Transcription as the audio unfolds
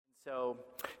So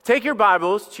take your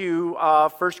Bibles to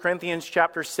 1 Corinthians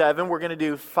chapter 7. We're going to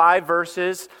do 5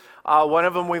 verses. One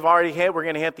of them we've already hit. We're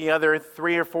going to hit the other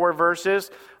 3 or 4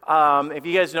 verses. If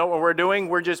you guys know what we're doing,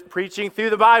 we're just preaching through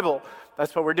the Bible.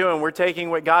 That's what we're doing. We're taking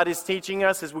what God is teaching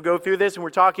us as we go through this, and we're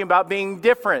talking about being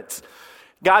different.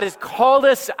 God has called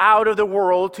us out of the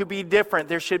world to be different.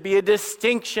 There should be a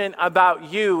distinction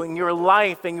about you and your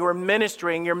life and your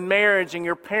ministry and your marriage and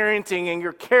your parenting and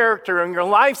your character and your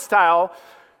lifestyle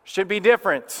should be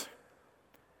different.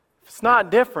 If it's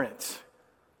not different,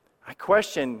 I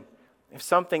question if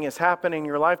something has happened in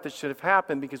your life that should have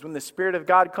happened, because when the Spirit of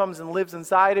God comes and lives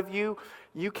inside of you,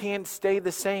 you can't stay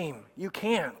the same. You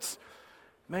can't.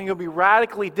 Man, you'll be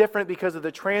radically different because of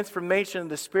the transformation of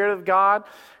the Spirit of God.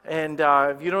 And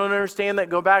if you don't understand that,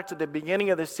 go back to the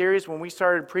beginning of the series when we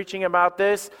started preaching about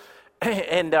this.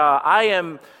 And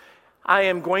I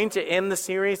am going to end the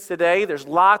series today. There's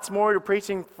lots more to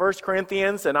preaching 1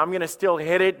 Corinthians, and I'm going to still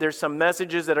hit it. There's some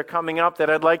messages that are coming up that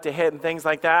I'd like to hit and things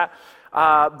like that.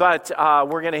 But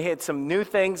we're going to hit some new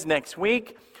things next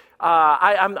week.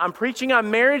 I'm preaching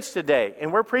on marriage today,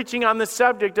 and we're preaching on the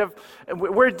subject of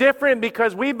we're different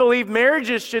because we believe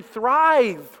marriages should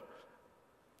thrive,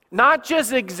 not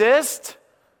just exist,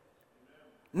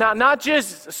 not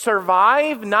just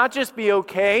survive, not just be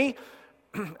okay.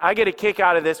 I get a kick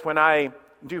out of this when I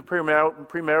do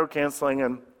premarital counseling,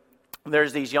 and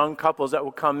there's these young couples that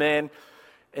will come in,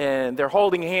 and they're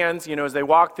holding hands, as they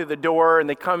walk through the door, and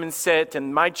they come and sit,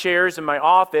 and my chairs in my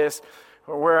office,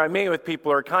 where I meet with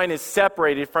people, are kind of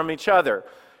separated from each other.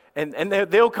 And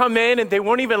they'll come in, and they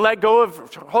won't even let go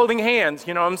of holding hands,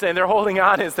 you know what I'm saying? They're holding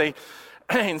on as they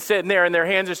and sitting there, and their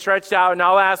hands are stretched out, and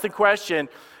I'll ask the question,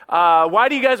 why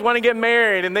do you guys want to get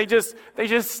married? And they just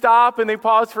stop and they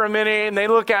pause for a minute and they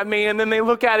look at me and then they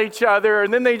look at each other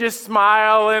and then they just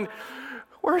smile and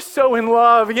we're so in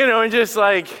love, and just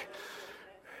like,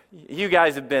 you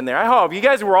guys have been there. I hope. You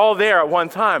guys were all there at one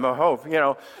time, I hope,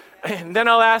 And then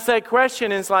I'll ask that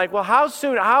question and it's like, well, how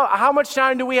soon, how much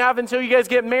time do we have until you guys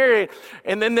get married?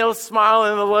 And then they'll smile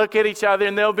and they'll look at each other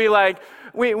and they'll be like,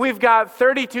 we've got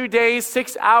 32 days,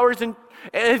 6 hours, and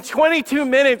 22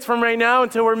 minutes from right now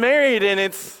until we're married, and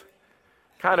it's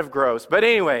kind of gross. But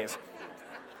anyways,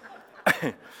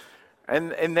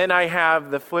 and then I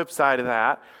have the flip side of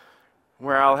that,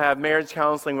 where I'll have marriage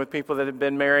counseling with people that have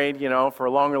been married, for a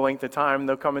longer length of time.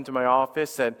 They'll come into my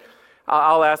office, and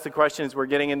I'll ask the questions. We're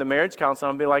getting into marriage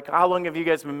counseling. I'll be like, how long have you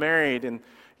guys been married? And,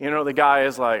 the guy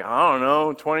is like, I don't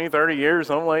know, 20, 30 years,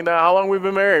 something like that. How long we've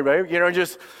been married, babe?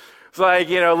 It's like,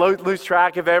 lose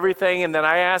track of everything. And then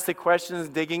I ask the questions,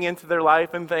 digging into their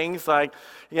life and things like,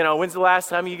 when's the last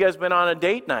time you guys been on a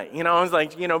date night? It's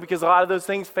like, because a lot of those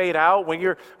things fade out when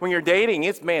you're dating.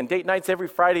 Date nights every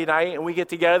Friday night, and we get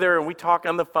together and we talk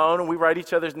on the phone and we write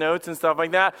each other's notes and stuff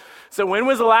like that. So when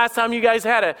was the last time you guys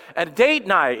had a date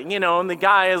night? And the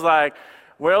guy is like,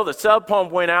 well, the sub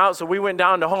pump went out, so we went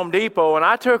down to Home Depot and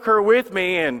I took her with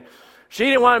me, and she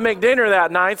didn't want to make dinner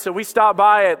that night, so we stopped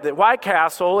by at the White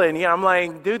Castle, and I'm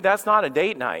like, dude, that's not a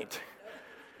date night.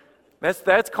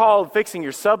 That's called fixing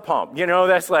your sub pump.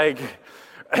 That's like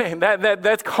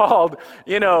that's called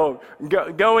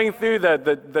going through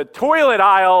the toilet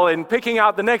aisle and picking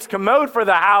out the next commode for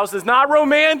the house is not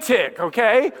romantic,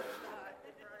 okay?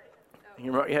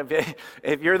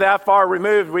 If you're that far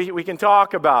removed, we can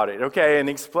talk about it, okay, and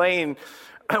explain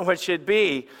what should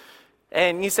be.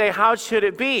 And you say, how should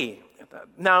it be?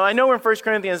 Now, I know we're in 1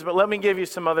 Corinthians, but let me give you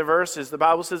some other verses. The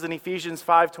Bible says in Ephesians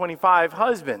 5:25,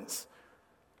 husbands,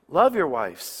 love your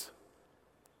wives.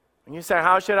 And you say,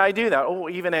 how should I do that? Oh,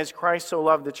 even as Christ so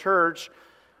loved the church,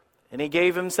 and he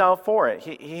gave himself for it.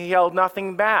 He held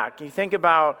nothing back. You think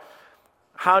about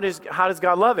how does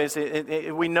God love us?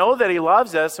 We know that he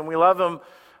loves us, and we love him.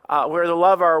 We're to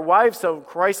love our wives, so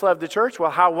Christ loved the church.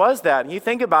 Well, how was that? And you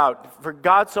think about, for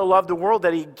God so loved the world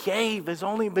that he gave his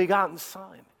only begotten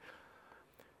Son.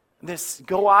 This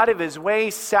go out of his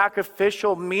way,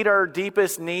 sacrificial, meet our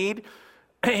deepest need.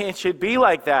 It should be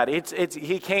like that.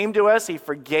 He came to us, he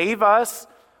forgave us.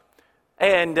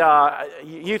 And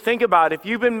you think about, if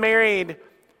you've been married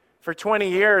for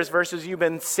 20 years versus you've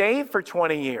been saved for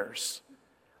 20 years.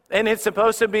 And it's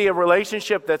supposed to be a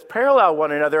relationship that's parallel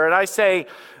one another. And I say,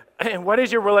 what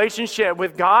is your relationship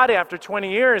with God after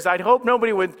 20 years? I'd hope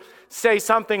nobody would say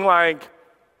something like,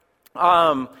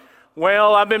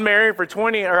 well, I've been married for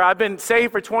 20, or I've been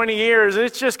saved for 20 years.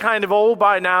 It's just kind of old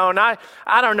by now. And I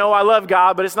don't know, I love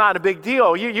God, but it's not a big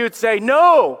deal. You'd say,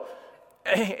 no.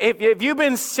 If you've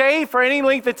been saved for any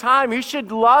length of time, you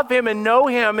should love him and know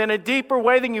him in a deeper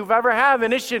way than you've ever have.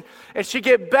 And it should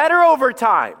get better over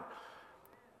time.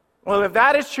 Well, if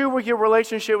that is true with your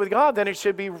relationship with God, then it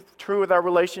should be true with our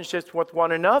relationships with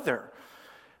one another.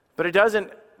 But it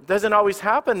doesn't always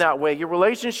happen that way. Your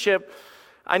relationship,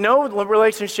 I know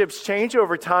relationships change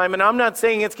over time, and I'm not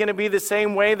saying it's going to be the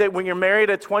same way that when you're married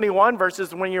at 21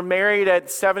 versus when you're married at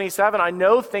 77. I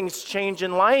know things change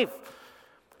in life.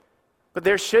 But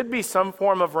there should be some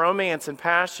form of romance and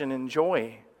passion and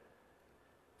joy.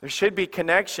 There should be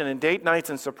connection and date nights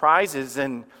and surprises,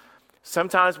 and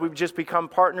sometimes we've just become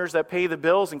partners that pay the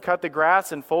bills and cut the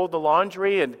grass and fold the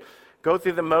laundry and go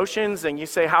through the motions, and you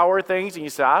say, how are things? And you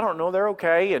say, I don't know, they're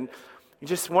okay. And you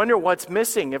just wonder what's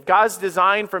missing. If God's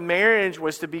design for marriage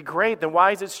was to be great, then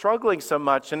why is it struggling so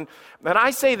much? And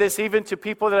I say this even to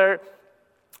people that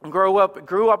grew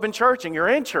up in church, and you're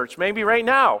in church, maybe right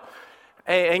now.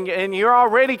 And you're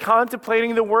already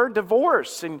contemplating the word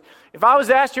divorce. And if I was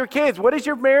to ask your kids, what is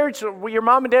your marriage, your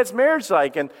mom and dad's marriage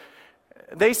like? And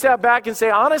they sat back and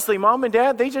say, honestly, mom and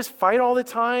dad, they just fight all the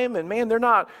time. And man, they're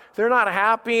not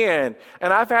happy. And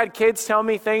I've had kids tell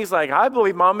me things like, I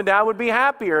believe mom and dad would be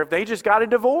happier if they just got a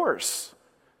divorce.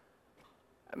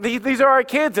 These are our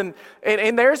kids, and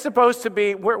they're supposed to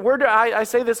be, I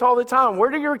say this all the time,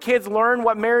 where do your kids learn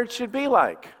what marriage should be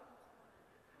like?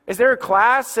 Is there a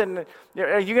class, and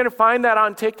are you going to find that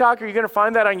on TikTok? Are you going to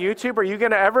find that on YouTube? Are you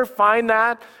going to ever find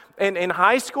that in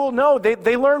high school? No,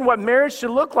 they learn what marriage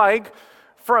should look like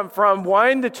from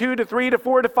 1 to 2 to 3 to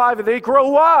 4 to 5. And they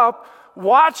grow up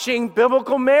watching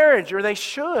biblical marriage, or they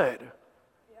should.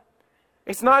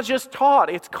 It's not just taught,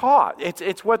 it's caught.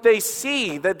 It's what they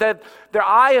see, that their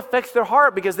eye affects their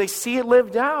heart because they see it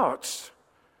lived out.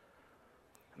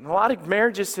 And a lot of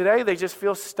marriages today, they just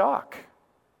feel stuck.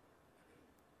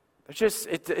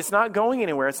 It's not going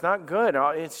anywhere. It's not good.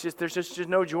 There's just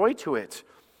no joy to it.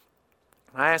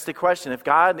 I asked the question, if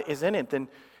God is in it, then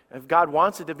if God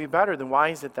wants it to be better, then why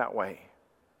is it that way?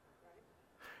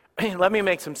 Let me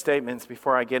make some statements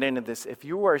before I get into this. If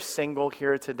you are single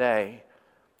here today,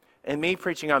 and me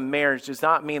preaching on marriage does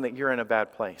not mean that you're in a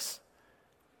bad place.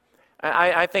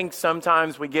 I think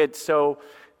sometimes we get so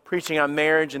preaching on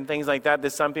marriage and things like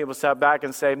that some people step back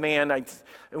and say, man,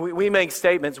 we make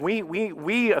statements.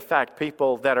 We affect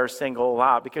people that are single a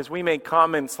lot because we make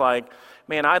comments like,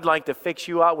 man, I'd like to fix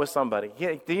you up with somebody.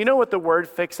 Do you know what the word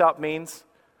fix up means?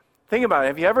 Think about it.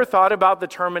 Have you ever thought about the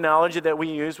terminology that we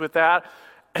use with that?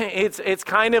 It's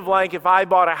kind of like if I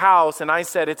bought a house and I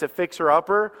said it's a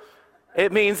fixer-upper,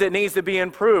 it means it needs to be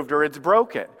improved or it's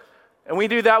broken. And we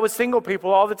do that with single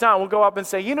people all the time. We'll go up and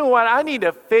say, you know what, I need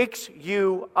to fix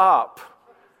you up.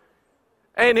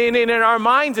 And in our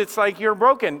minds, it's like you're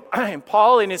broken.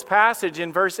 Paul, in his passage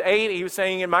in verse 8, he was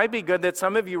saying it might be good that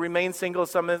some of you remain single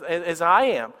as I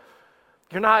am.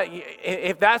 You're not,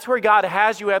 if that's where God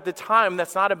has you at the time,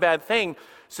 that's not a bad thing.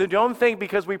 So don't think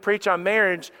because we preach on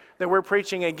marriage that we're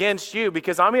preaching against you,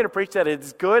 because I'm going to preach that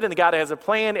it's good and God has a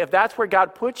plan. If that's where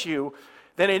God puts you,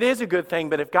 then it is a good thing.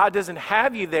 But if God doesn't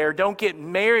have you there, don't get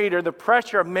married or the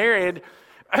pressure of marriage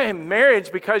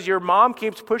because your mom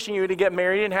keeps pushing you to get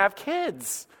married and have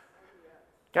kids.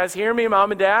 Guys, hear me,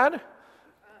 mom and dad?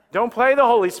 Don't play the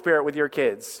Holy Spirit with your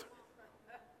kids.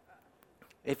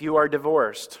 If you are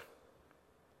divorced,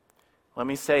 let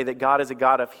me say that God is a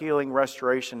God of healing,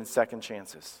 restoration, and second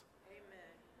chances.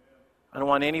 I don't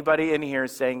want anybody in here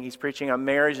saying he's preaching on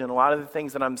marriage, and a lot of the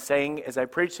things that I'm saying as I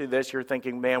preach through this, you're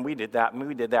thinking, man, we did that,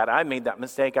 I made that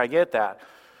mistake, I get that.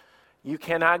 You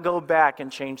cannot go back and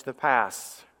change the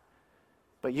past,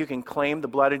 but you can claim the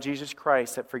blood of Jesus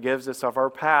Christ that forgives us of our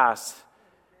past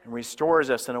and restores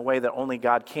us in a way that only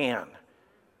God can.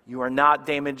 You are not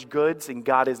damaged goods, and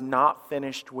God is not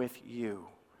finished with you.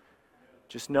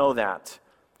 Just know that.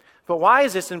 But why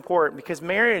is this important? Because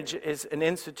marriage is an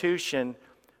institution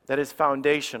that is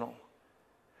foundational.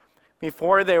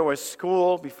 Before there was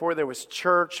school, before there was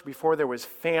church, before there was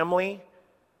family,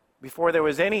 before there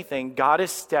was anything, God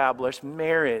established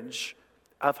marriage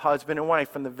of husband and wife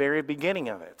from the very beginning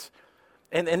of it.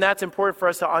 And that's important for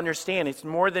us to understand. It's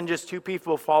more than just two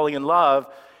people falling in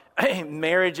love.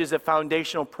 Marriage is a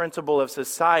foundational principle of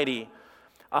society.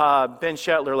 Ben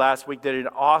Shetler last week did an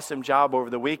awesome job over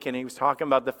the weekend. He was talking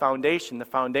about the foundation.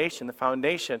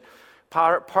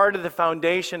 Part of the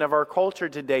foundation of our culture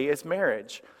today is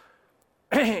marriage.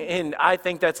 And I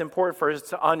think that's important for us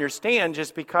to understand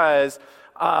just because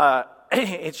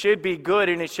it should be good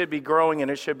and it should be growing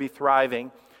and it should be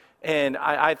thriving. And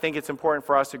I think it's important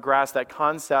for us to grasp that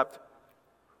concept.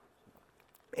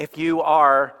 If you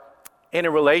are in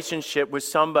a relationship with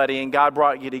somebody and God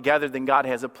brought you together, then God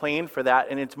has a plan for that.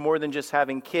 And it's more than just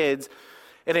having kids.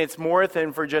 And it's more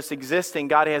than for just existing.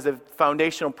 God has a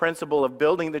foundational principle of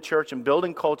building the church and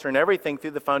building culture and everything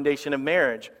through the foundation of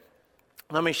marriage.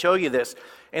 Let me show you this.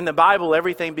 In the Bible,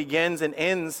 everything begins and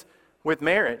ends with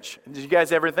marriage. Did you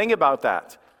guys ever think about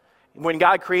that? When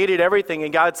God created everything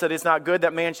and God said it's not good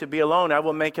that man should be alone, I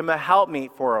will make him a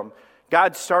helpmeet for him.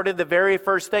 God started the very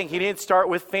first thing. He didn't start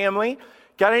with family.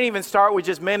 God didn't even start with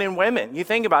just men and women. You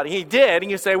think about it. He did. And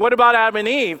you say, what about Adam and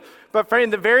Eve? But from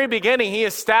the very beginning, he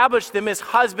established them as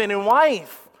husband and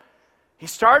wife. He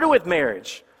started with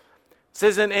marriage. It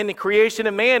says in the creation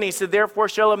of man, he said, therefore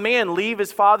shall a man leave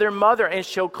his father and mother and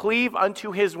shall cleave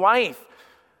unto his wife.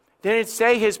 Didn't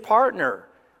say his partner.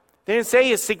 Didn't say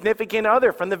his significant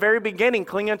other. From the very beginning,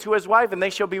 cling unto his wife and they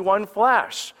shall be one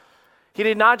flesh. He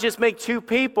did not just make two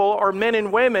people or men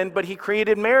and women, but he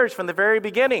created marriage from the very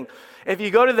beginning. If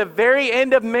you go to the very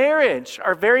end of marriage,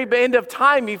 or very end of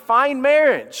time, you find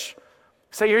marriage.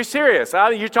 So you're serious.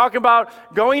 You're talking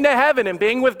about going to heaven and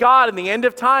being with God in the end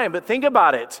of time. But think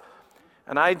about it.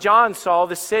 And I, John, saw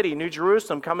the city, New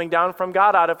Jerusalem, coming down from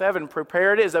God out of heaven,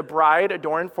 prepared as a bride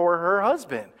adorned for her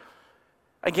husband.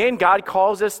 Again, God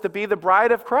calls us to be the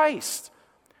bride of Christ.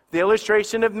 The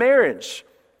illustration of marriage.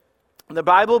 The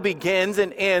Bible begins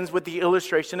and ends with the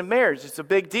illustration of marriage. It's a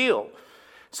big deal.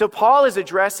 So Paul is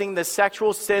addressing the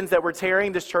sexual sins that were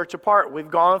tearing this church apart. We've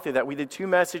gone through that. We did 2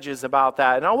 messages about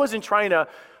that. And I wasn't trying to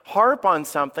harp on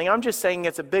something. I'm just saying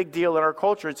it's a big deal in our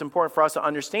culture. It's important for us to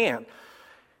understand.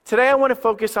 Today I want to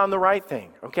focus on the right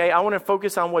thing, okay? I want to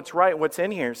focus on what's right, what's in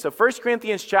here. So 1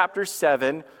 Corinthians chapter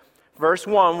 7, verse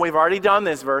 1, we've already done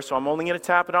this verse, so I'm only going to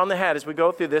tap it on the head as we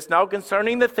go through this. Now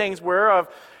concerning the things whereof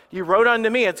you wrote unto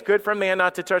me, it's good for a man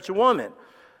not to touch a woman.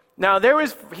 Now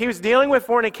he was dealing with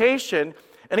fornication,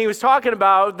 and he was talking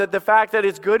about the fact that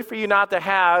it's good for you not to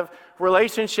have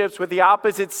relationships with the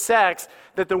opposite sex,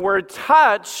 that the word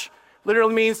touch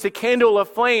literally means to kindle a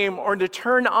flame or to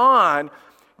turn on.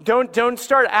 Don't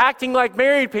start acting like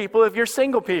married people if you're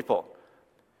single people.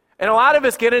 And a lot of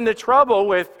us get into trouble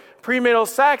with premarital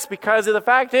sex because of the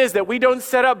fact is that we don't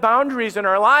set up boundaries in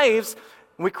our lives.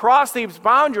 We cross these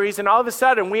boundaries and all of a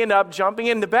sudden we end up jumping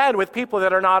into bed with people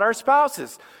that are not our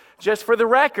spouses. Just for the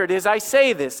record, as I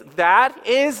say this, that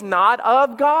is not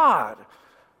of God.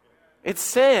 It's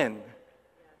sin.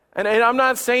 And I'm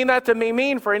not saying that to be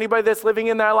mean for anybody that's living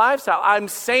in that lifestyle. I'm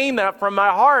saying that from my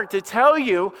heart to tell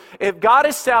you, if God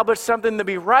established something to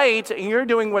be right and you're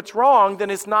doing what's wrong, then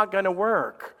it's not going to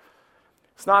work.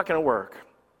 It's not going to work.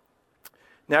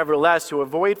 Nevertheless, to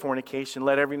avoid fornication,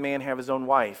 let every man have his own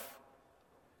wife.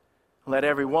 Let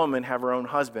every woman have her own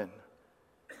husband.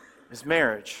 It's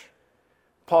marriage.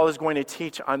 Paul is going to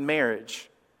teach on marriage.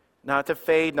 Not to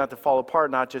fade, not to fall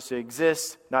apart, not just to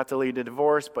exist, not to lead to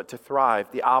divorce, but to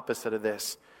thrive, the opposite of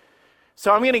this.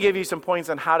 So I'm going to give you some points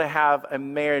on how to have a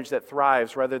marriage that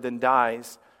thrives rather than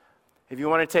dies. If you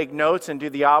want to take notes and do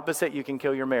the opposite, you can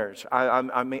kill your marriage.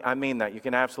 I mean that. You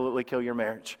can absolutely kill your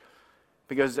marriage.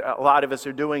 Because a lot of us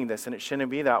are doing this, and it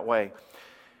shouldn't be that way.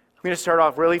 I'm going to start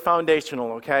off really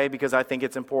foundational, okay, because I think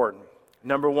it's important.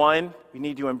 Number 1, we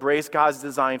need to embrace God's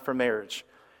design for marriage.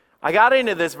 I got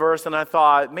into this verse and I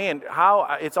thought, man,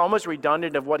 how it's almost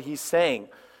redundant of what he's saying.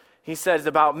 He says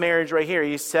about marriage right here.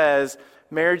 He says,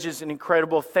 marriage is an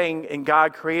incredible thing and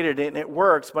God created it and it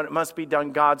works, but it must be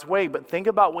done God's way. But think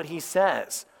about what he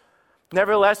says.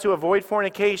 Nevertheless, to avoid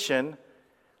fornication,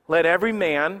 let every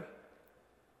man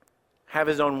have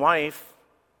his own wife.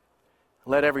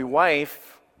 Let every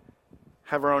wife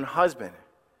have her own husband.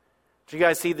 Do you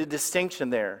guys see the distinction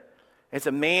there? It's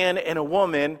a man and a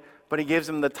woman, but he gives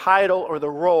them the title or the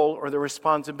role or the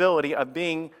responsibility of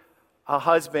being a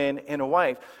husband and a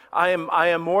wife. I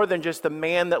am more than just the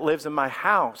man that lives in my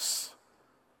house.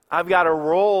 I've got a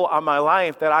role on my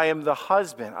life that I am the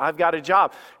husband. I've got a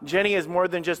job. Jenny is more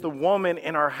than just the woman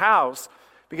in our house.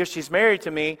 Because she's married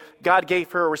to me, God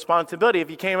gave her a responsibility. If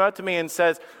he came up to me and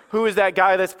says, who is that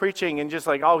guy that's preaching? And just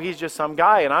like, oh, he's just some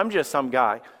guy and I'm just some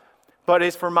guy. But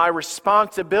it's for my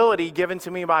responsibility given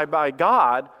to me by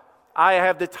God, I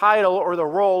have the title or the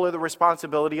role or the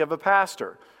responsibility of a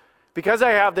pastor. Because I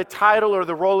have the title or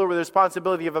the role or the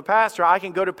responsibility of a pastor, I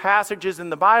can go to passages in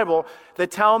the Bible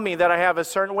that tell me that I have a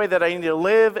certain way that I need to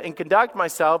live and conduct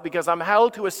myself because I'm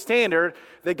held to a standard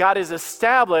that God has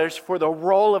established for the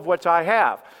role of which I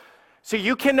have. So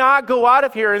you cannot go out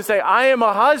of here and say, I am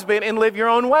a husband and live your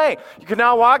own way. You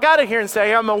cannot walk out of here and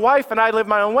say, I'm a wife and I live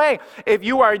my own way. If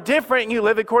you are different and you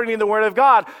live according to the Word of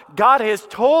God, God has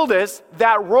told us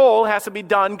that role has to be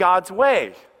done God's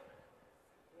way.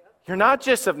 You're not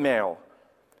just a male.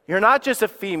 You're not just a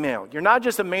female. You're not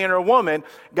just a man or a woman.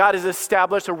 God has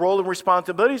established a role and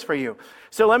responsibilities for you.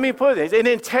 So let me put this, and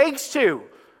it takes two.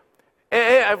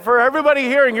 For everybody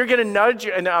here, and you're going to nudge,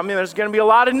 and I mean, there's going to be a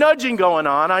lot of nudging going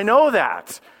on. I know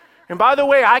that. And by the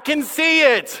way, I can see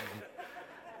it.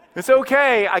 It's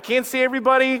okay. I can't see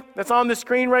everybody that's on the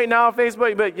screen right now on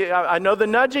Facebook, but yeah, I know the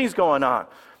nudging's going on.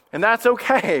 And that's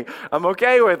okay. I'm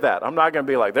okay with that. I'm not going to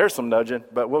be like, there's some nudging,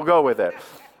 but we'll go with it.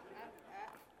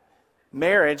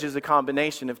 Marriage is a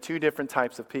combination of two different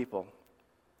types of people.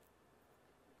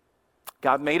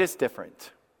 God made us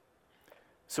different.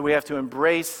 So we have to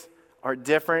embrace our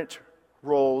different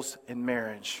roles in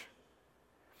marriage.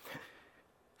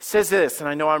 It says this, and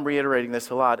I know I'm reiterating this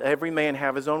a lot. Every man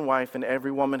have his own wife and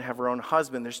every woman have her own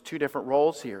husband. There's two different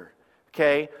roles here.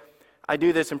 Okay? I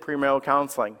do this in premarital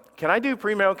counseling. Can I do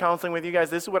premarital counseling with you guys?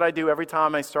 This is what I do every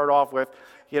time I start off with,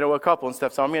 a couple and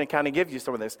stuff. So I'm going to kind of give you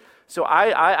some of this. So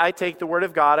I take the Word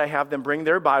of God. I have them bring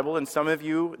their Bible, and some of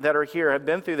you that are here have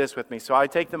been through this with me. So I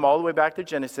take them all the way back to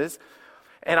Genesis,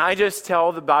 and I just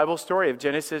tell the Bible story of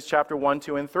Genesis chapter 1,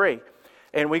 2, and 3.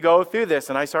 And we go through this,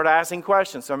 and I start asking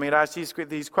questions. So I'm going to ask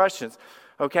these questions.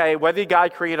 Okay, what did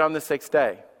God create on the sixth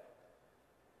day?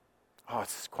 Oh,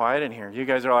 it's quiet in here. You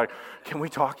guys are like, can we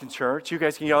talk in church? You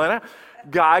guys can yell at that.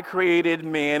 God created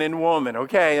man and woman.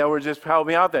 Okay, that would just help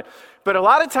me out there. But a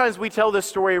lot of times we tell this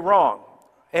story wrong.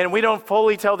 And we don't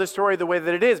fully tell the story the way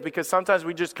that it is, because sometimes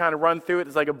we just kind of run through it.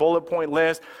 It's like a bullet point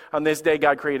list. On this day,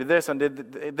 God created this, and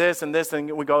did this,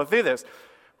 and we go through this.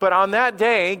 But on that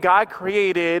day, God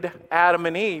created Adam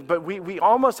and Eve. But we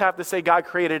almost have to say God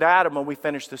created Adam when we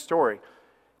finish the story,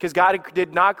 because God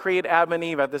did not create Adam and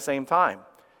Eve at the same time.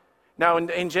 Now,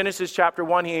 in Genesis chapter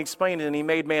 1, he explained it, and he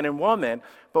made man and woman.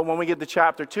 But when we get to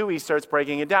chapter 2, he starts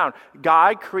breaking it down.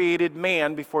 God created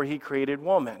man before he created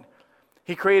woman.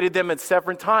 He created them at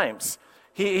separate times.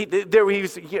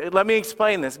 Let me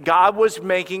explain this. God was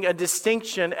making a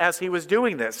distinction as he was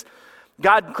doing this.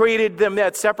 God created them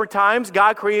at separate times.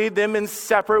 God created them in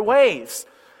separate ways.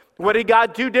 What did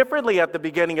God do differently at the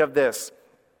beginning of this?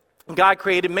 God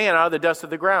created man out of the dust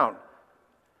of the ground.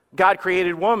 God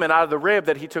created woman out of the rib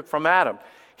that he took from Adam.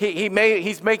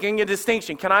 He's making a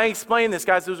distinction. Can I explain this,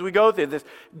 guys, as we go through this?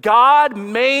 God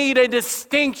made a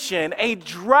distinction, a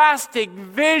drastic,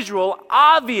 visual,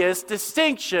 obvious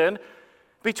distinction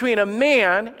between a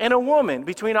man and a woman,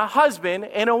 between a husband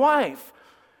and a wife.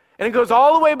 And it goes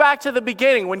all the way back to the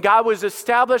beginning when God was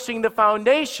establishing the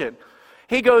foundation.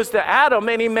 He goes to Adam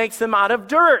and he makes them out of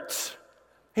dirt.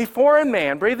 He formed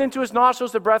man, breathed into his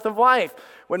nostrils the breath of life.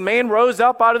 When man rose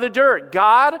up out of the dirt,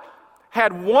 God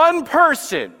had one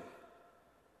person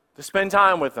to spend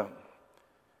time with him.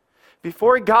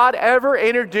 Before God ever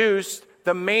introduced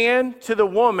the man to the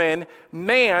woman,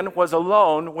 man was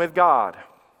alone with God.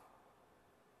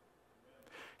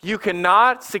 You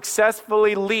cannot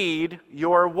successfully lead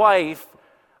your wife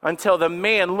until the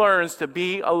man learns to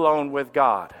be alone with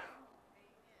God.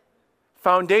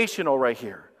 Foundational right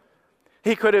here.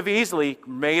 He could have easily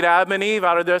made Adam and Eve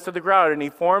out of the dust of the ground, and he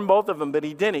formed both of them, but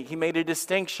he didn't. He made a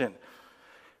distinction.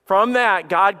 From that,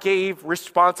 God gave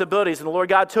responsibilities, and the Lord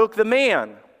God took the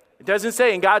man. It doesn't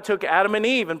say, and God took Adam and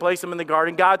Eve and placed them in the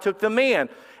garden. God took the man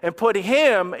and put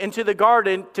him into the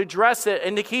garden to dress it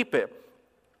and to keep it.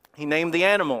 He named the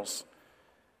animals.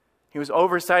 He was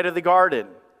oversight of the garden.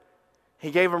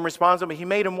 He gave him responsibility. He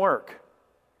made him work.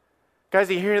 Guys,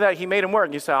 you hear that? He made him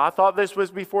work. You say, I thought this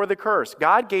was before the curse.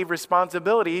 God gave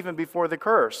responsibility even before the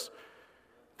curse.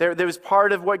 There was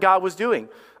part of what God was doing.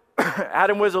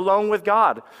 Adam was alone with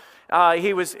God.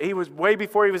 He was way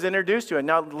before he was introduced to it.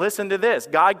 Now listen to this.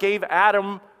 God gave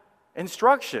Adam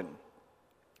instruction.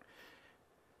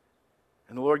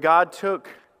 And the Lord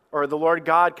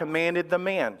God commanded the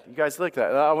man. You guys look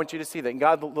at that. I want you to see that. And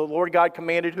the Lord God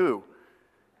commanded who?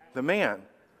 The man.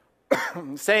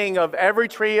 Saying, of every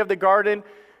tree of the garden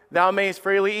thou mayest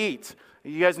freely eat.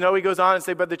 You guys know he goes on and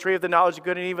say, but the tree of the knowledge of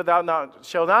good and evil thou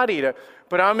shalt not eat it.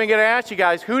 But I'm going to ask you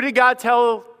guys, who did God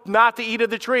tell not to eat of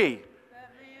the tree?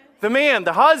 The man,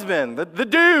 the husband, the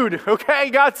dude. Okay,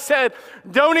 God said,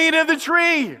 don't eat of the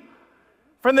tree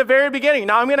from the very beginning.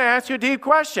 Now I'm going to ask you a deep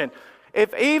question.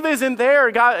 If Eve isn't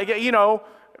there, God,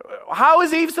 how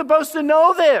is Eve supposed to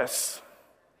know this?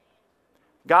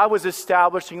 God was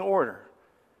establishing order.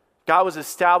 God was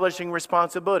establishing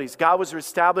responsibilities. God was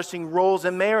establishing roles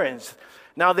in marriage.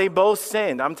 Now they both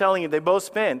sinned. I'm telling you, they both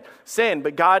sinned,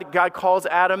 but God calls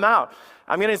Adam out.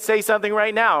 I'm going to say something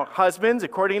right now. Husbands,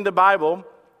 according to the Bible,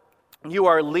 you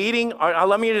are leading,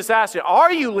 let me just ask you,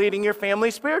 are you leading your family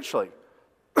spiritually?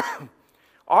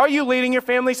 Are you leading your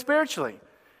family spiritually?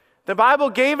 The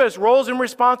Bible gave us roles and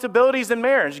responsibilities in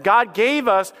marriage. God gave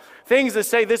us things that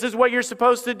say this is what you're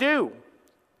supposed to do.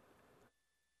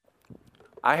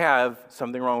 I have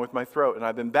something wrong with my throat, and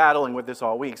I've been battling with this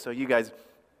all week, so you guys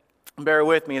bear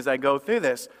with me as I go through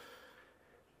this.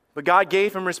 But God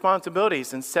gave him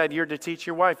responsibilities and said, you're to teach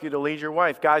your wife, you're to lead your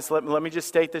wife. Guys, let me just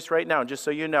state this right now, just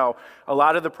so you know. A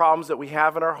lot of the problems that we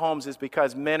have in our homes is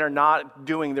because men are not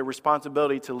doing their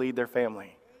responsibility to lead their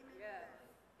family.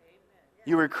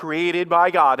 You were created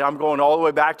by God. I'm going all the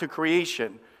way back to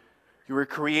creation. You were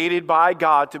created by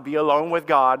God to be alone with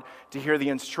God, to hear the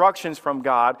instructions from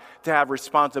God, to have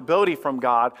responsibility from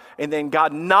God. And then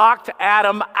God knocked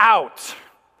Adam out,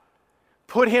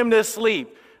 put him to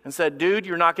sleep, and said, dude,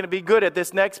 you're not going to be good at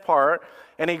this next part.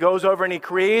 And he goes over and he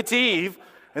creates Eve.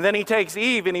 And then he takes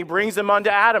Eve and he brings them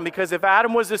unto Adam. Because if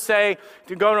Adam was to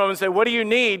go to him and say, what do you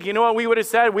need? You know what we would have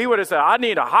said? We would have said, I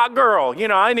need a hot girl. You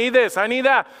know, I need this, I need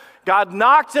that. God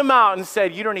knocked him out and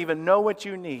said, you don't even know what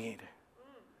you need.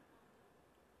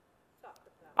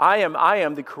 I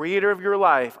am the creator of your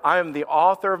life. I am the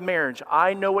author of marriage.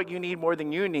 I know what you need more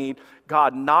than you need.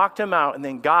 God knocked him out, and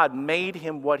then God made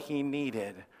him what he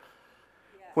needed.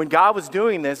 When God was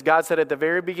doing this, God said at the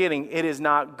very beginning, it is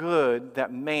not good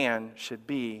that man should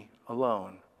be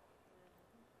alone.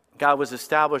 God was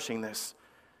establishing this.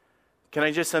 Can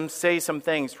I just say some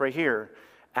things right here?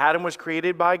 Adam was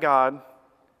created by God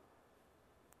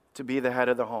to be the head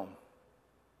of the home.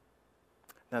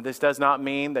 Now, this does not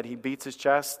mean that he beats his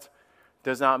chest,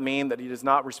 does not mean that he does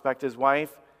not respect his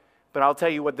wife, but I'll tell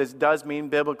you what this does mean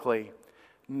biblically.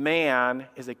 Man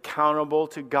is accountable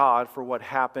to God for what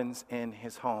happens in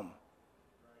his home.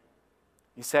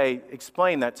 You say,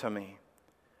 explain that to me.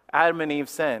 Adam and Eve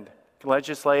sinned. Let's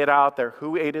just lay it out there.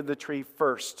 Who ate of the tree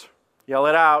first? Yell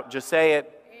it out. Just say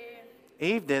it.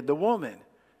 Eve did, the woman.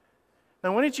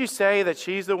 Now, wouldn't you say that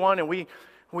she's the one, and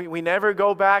we never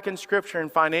go back in Scripture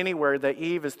and find anywhere that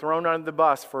Eve is thrown under the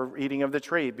bus for eating of the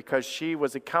tree because she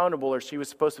was accountable or she was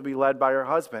supposed to be led by her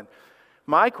husband.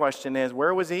 My question is,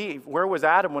 where was Eve? Where was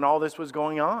Adam when all this was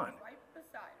going on? Right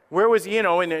beside her. Where was,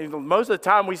 and most of the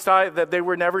time we saw that they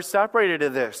were never separated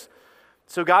of this.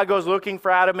 So God goes looking for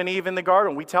Adam and Eve in the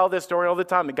garden. We tell this story all the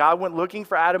time. That God went looking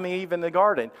for Adam and Eve in the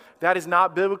garden. That is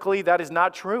not biblically, that is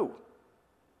not true.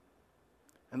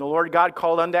 And the Lord God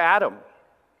called unto Adam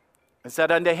and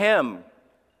said unto him,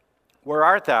 where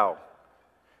art thou?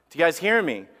 Do you guys hear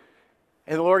me?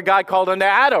 And the Lord God called unto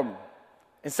Adam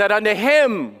and said unto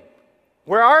him,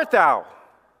 where art thou?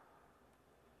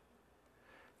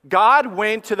 God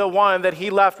went to the one that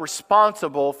he left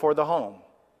responsible for the home.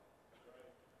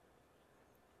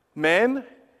 Men,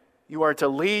 you are to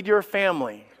lead your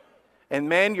family. And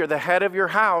men, you're the head of your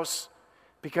house,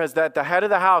 because that the head of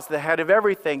the house, the head of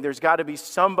everything, there's got to be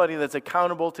somebody that's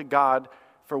accountable to God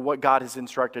for what God has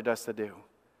instructed us to do.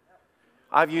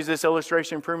 I've used this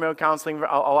illustration in premarital counseling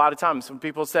a lot of times. When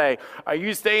people say, are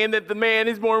you saying that the man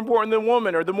is more important than the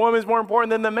woman, or the woman is more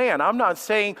important than the man? I'm not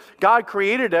saying God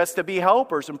created us to be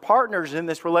helpers and partners in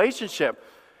this relationship.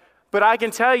 But I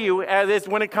can tell you,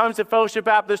 when it comes to Fellowship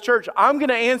Baptist Church, I'm going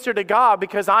to answer to God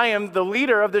because I am the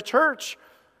leader of the church.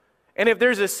 And if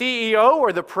there's a CEO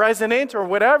or the president or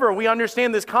whatever, we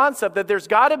understand this concept that there's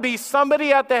got to be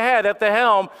somebody at the head, at the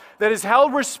helm, that is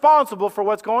held responsible for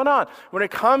what's going on. When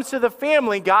it comes to the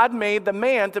family, God made the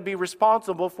man to be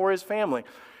responsible for his family.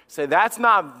 So that's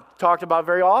not talked about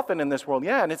very often in this world.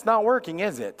 Yeah, and it's not working,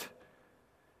 is it?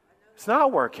 It's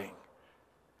not working.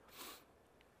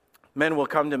 Men will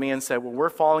come to me and say, well, we're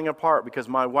falling apart because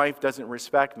my wife doesn't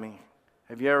respect me.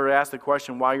 Have you ever asked the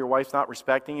question why your wife's not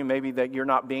respecting you? Maybe that you're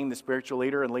not being the spiritual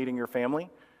leader and leading your family?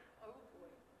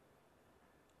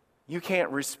 You can't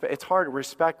respect. It's hard to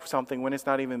respect something when it's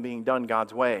not even being done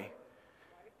God's way.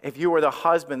 If you are the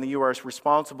husband, that you are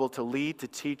responsible to lead, to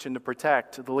teach, and to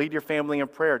protect, to lead your family in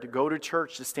prayer, to go to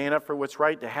church, to stand up for what's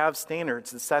right, to have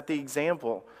standards, to set the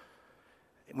example.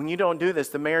 When you don't do this,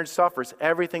 the marriage suffers,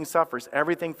 everything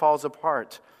falls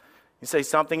apart. You say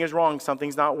something is wrong,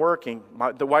 something's not working.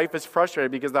 The wife is frustrated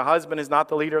because the husband is not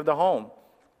the leader of the home.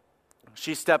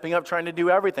 She's stepping up trying to do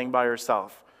everything by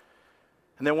herself.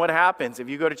 And then what happens? If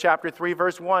you go to chapter 3,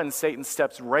 verse 1, Satan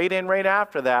steps right in right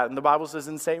after that. And the Bible says,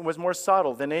 and Satan was more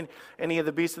subtle than any of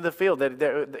the beasts of the field.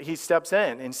 That he steps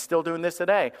in and still doing this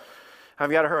today.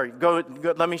 I've got to hurry. Go,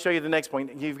 let me show you the next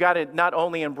point. You've got to not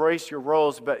only embrace your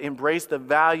roles, but embrace the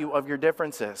value of your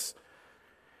differences.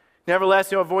 Nevertheless,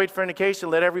 to avoid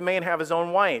fornication, let every man have his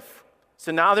own wife.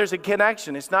 So now there's a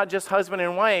connection. It's not just husband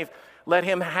and wife. Let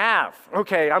him have.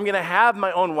 Okay, I'm going to have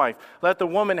my own wife. Let the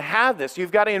woman have this.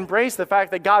 You've got to embrace the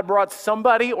fact that God brought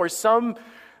somebody or some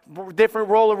different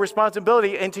role of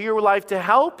responsibility into your life to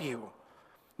help you.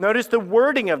 Notice the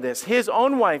wording of this. His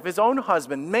own wife, his own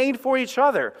husband, made for each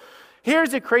other. Here's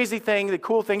the crazy thing, the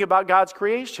cool thing about God's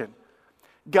creation.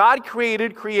 God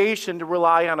created creation to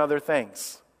rely on other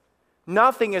things.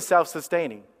 Nothing is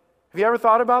self-sustaining. Have you ever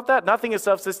thought about that? Nothing is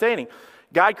self-sustaining.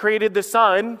 God created the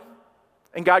sun,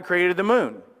 and God created the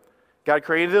moon. God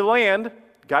created the land.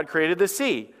 God created the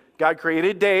sea. God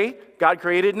created day. God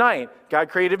created night. God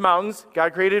created mountains.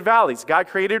 God created valleys. God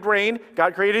created rain.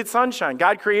 God created sunshine.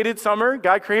 God created summer.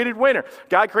 God created winter.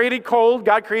 God created cold.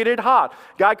 God created hot.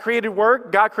 God created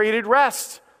work. God created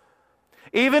rest.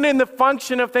 Even in the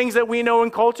function of things that we know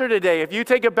in culture today, if you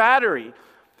take a battery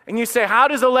and you say, how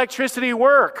does electricity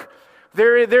work?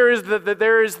 There is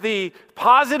the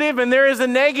positive and there is a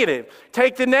negative.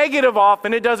 Take the negative off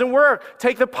and it doesn't work.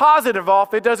 Take the positive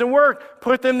off, it doesn't work.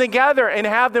 Put them together and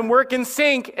have them work in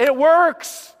sync. It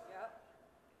works. Yep.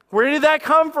 Where did that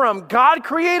come from? God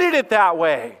created it that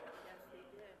way.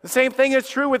 The same thing is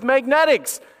true with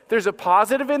magnetics. There's a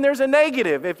positive and there's a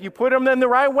negative. If you put them in the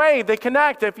right way, they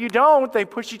connect. If you don't, they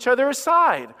push each other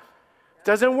aside. It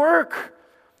doesn't work.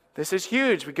 This is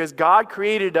huge because God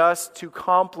created us to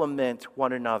complement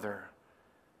one another.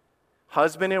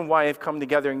 Husband and wife come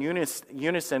together in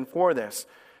unison for this.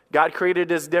 God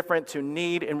created us different to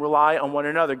need and rely on one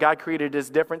another. God created us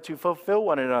different to fulfill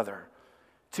one another,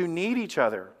 to need each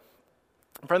other.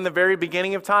 From the very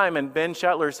beginning of time, and Ben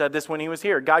Shetler said this when he was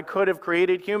here, God could have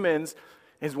created humans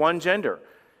as one gender.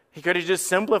 He could have just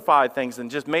simplified things and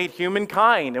just made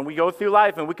humankind, and we go through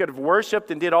life and we could have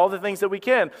worshiped and did all the things that we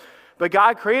can. But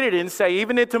God created it and say,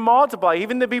 even to multiply,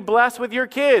 even to be blessed with your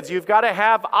kids, you've got to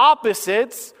have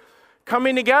opposites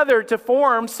coming together to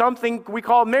form something we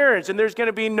call marriage. And there's going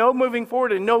to be no moving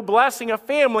forward and no blessing of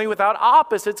family without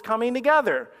opposites coming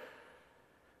together.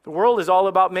 The world is all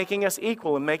about making us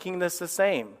equal and making this the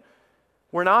same.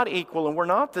 We're not equal and we're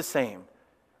not the same.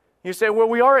 You say, well,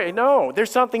 we are. No,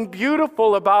 there's something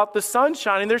beautiful about the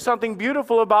sunshine, and there's something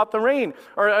beautiful about the rain,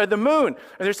 or the moon. And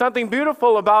there's something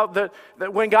beautiful about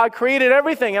when God created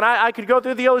everything. And I could go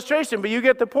through the illustration, but you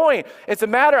get the point. It's a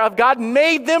matter of God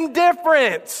made them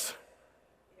different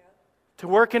to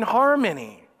work in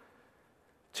harmony,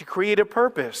 to create a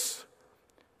purpose.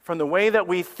 From the way that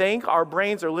we think, our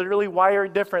brains are literally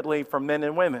wired differently from men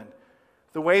and women.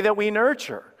 The way that we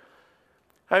nurture.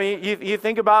 I mean, you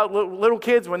think about little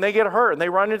kids when they get hurt and they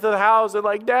run into the house and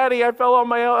like, Daddy, I fell on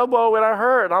my elbow and I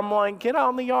hurt. I'm like, get out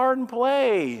in the yard and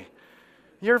play.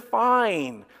 You're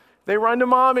fine. They run to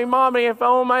Mommy, I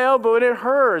fell on my elbow and it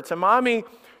hurts. And Mommy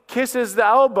kisses the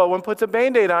elbow and puts a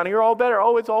Band-Aid on it. You're all better.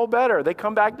 Oh, it's all better. They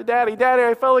come back to Daddy,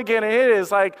 I fell again. And it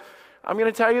is like, I'm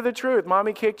going to tell you the truth.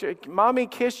 Mommy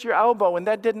kissed your elbow and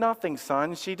that did nothing,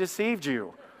 son. She deceived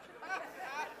you.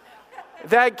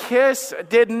 That kiss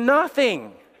did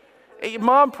nothing.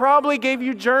 Mom probably gave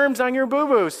you germs on your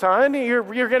boo-boo, son. You're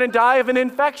going to die of an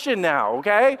infection now,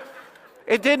 okay?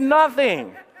 It did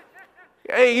nothing.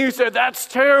 Hey, you said, that's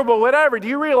terrible, whatever. Do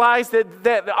you realize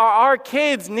that our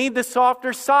kids need the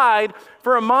softer side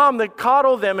for a mom to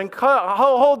coddle them and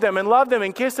hold them and love them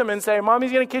and kiss them and say,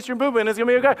 Mommy's going to kiss your boo-boo and it's going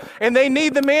to be okay. And they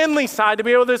need the manly side to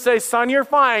be able to say, son, you're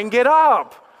fine, get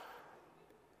up.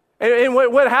 And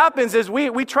what happens is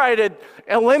we try to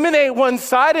eliminate one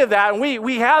side of that, and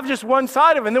we have just one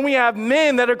side of it, and then we have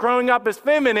men that are growing up as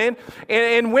feminine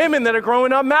and women that are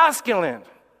growing up masculine.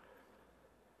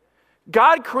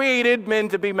 God created men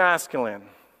to be masculine,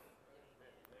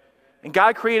 and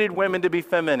God created women to be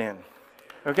feminine.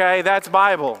 Okay, that's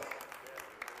Bible.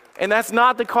 And that's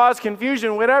not to cause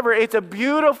confusion, whatever. It's a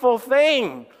beautiful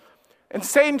thing. And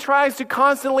Satan tries to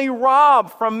constantly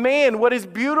rob from man what is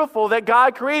beautiful that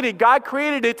God created. God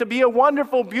created it to be a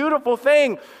wonderful, beautiful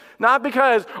thing. Not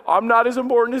because I'm not as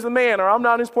important as a man or I'm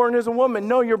not as important as a woman.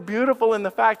 No, you're beautiful in the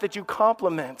fact that you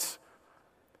complement.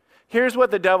 Here's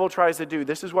what the devil tries to do.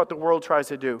 This is what the world tries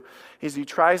to do. Is he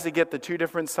tries to get the two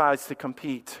different sides to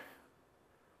compete.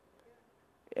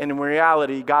 And in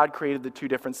reality, God created the two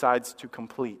different sides to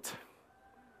complete.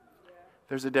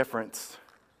 There's a difference.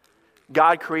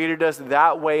 God created us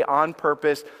that way on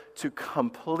purpose to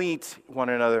complete one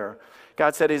another.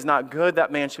 God said it's not good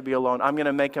that man should be alone. I'm going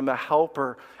to make him a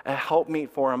helper, a helpmeet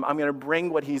for him. I'm going to bring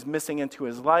what he's missing into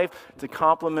his life to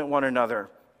complement one another.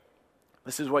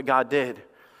 This is what God did.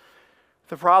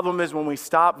 The problem is when we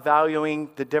stop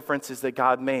valuing the differences that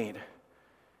God made.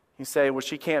 You say, well,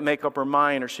 she can't make up her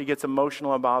mind, or she gets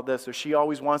emotional about this, or she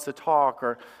always wants to talk,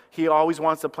 or he always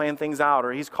wants to plan things out,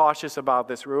 or he's cautious about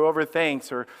this, or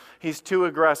overthinks, or he's too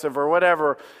aggressive, or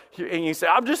whatever. And you say,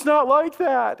 I'm just not like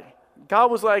that.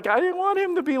 God was like, I didn't want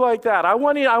him to be like that.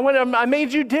 I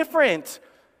made you different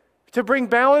to bring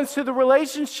balance to the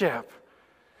relationship.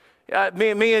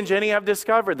 Me and Jenny have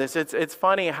discovered this. It's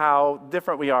funny how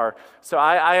different we are. So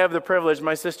I have the privilege.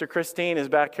 My sister Christine is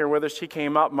back here with us. She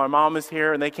came up. My mom is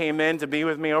here, and they came in to be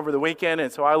with me over the weekend.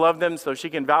 And so I love them, so she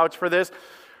can vouch for this.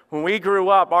 When we grew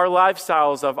up, our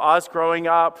lifestyles of us growing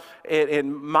up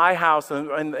in my house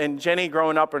and Jenny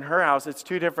growing up in her house, it's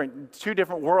two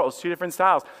different worlds, two different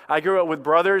styles. I grew up with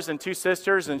brothers and two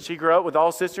sisters, and she grew up with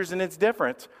all sisters, and it's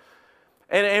different.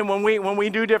 And when we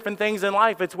do different things in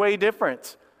life, it's way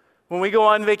different. When we go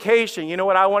on vacation, you know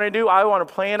what I want to do? I want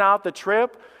to plan out the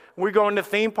trip. We're going to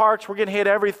theme parks. We're going to hit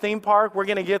every theme park. We're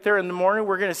going to get there in the morning.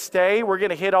 We're going to stay. We're going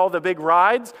to hit all the big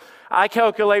rides. I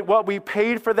calculate what we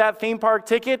paid for that theme park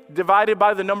ticket divided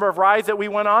by the number of rides that we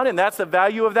went on, and that's the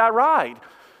value of that ride.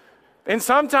 And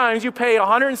sometimes you pay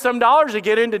 $100 and some to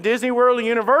get into Disney World and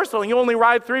Universal, and you only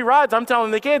ride 3 rides. I'm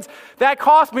telling the kids, that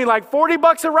cost me like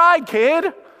 $40 a ride,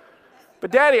 kid.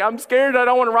 But Daddy, I'm scared I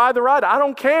don't want to ride the ride. I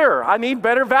don't care. I need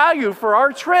better value for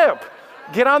our trip.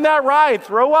 Get on that ride,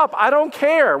 throw up. I don't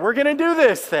care. We're going to do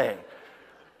this thing.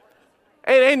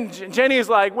 And Jenny's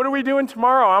like, what are we doing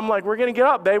tomorrow? I'm like, we're going to get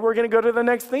up, babe. We're going to go to the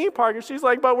next theme park. And she's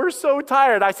like, but we're so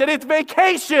tired. I said, it's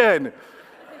vacation.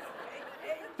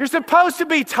 You're supposed to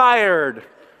be tired.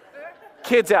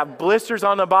 Kids have blisters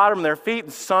on the bottom of their feet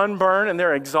and sunburn, and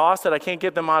they're exhausted. I can't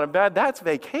get them out of bed. That's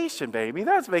vacation, baby.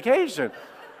 That's vacation.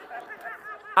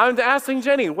 I'm asking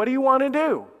Jenny, what do you want to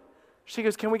do? She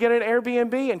goes, can we get an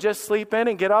Airbnb and just sleep in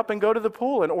and get up and go to the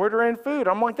pool and order in food?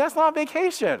 I'm like, that's not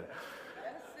vacation.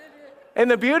 And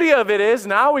the beauty of it is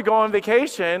now we go on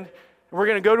vacation. We're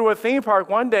going to go to a theme park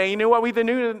one day. You know what we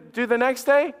do the next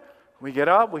day? We get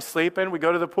up, we sleep in, we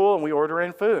go to the pool, and we order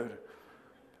in food.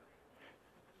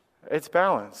 It's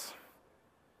balance.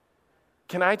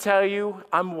 Can I tell you,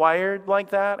 I'm wired like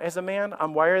that as a man.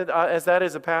 I'm wired as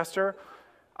a pastor.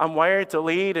 I'm wired to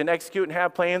lead and execute and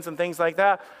have plans and things like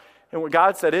that. And what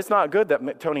God said, it's not good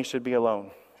that Tony should be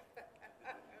alone.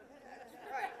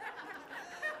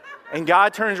 And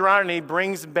God turns around and he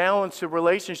brings balance to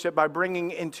relationship by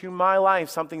bringing into my life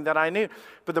something that I knew.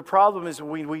 But the problem is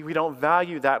we don't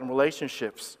value that in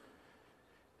relationships.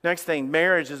 Next thing,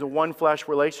 marriage is a one flesh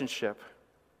relationship.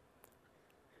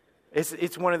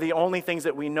 It's one of the only things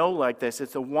that we know like this.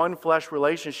 It's a one flesh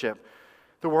relationship.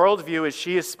 The worldview is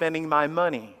she is spending my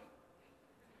money.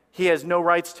 He has no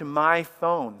rights to my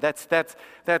phone. That's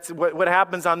what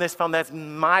happens on this phone. That's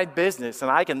my business,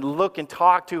 and I can look and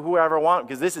talk to whoever I want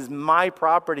because this is my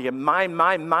property and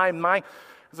mine.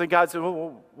 So God said,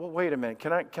 well, wait a minute.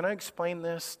 Can I explain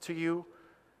this to you?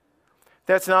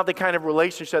 That's not the kind of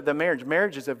relationship that marriage.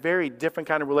 Marriage is a very different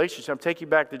kind of relationship. I'm taking you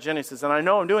back to Genesis, and I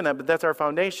know I'm doing that, but that's our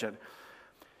foundation.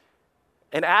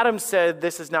 And Adam said,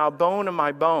 this is now bone of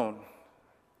my bone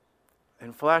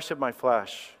and flesh of my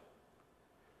flesh.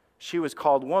 She was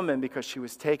called woman because she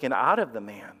was taken out of the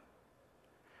man.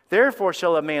 Therefore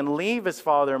shall a man leave his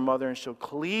father and mother and shall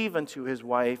cleave unto his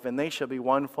wife, and they shall be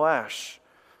one flesh.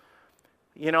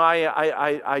 You know,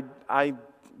 I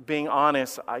being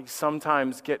honest, I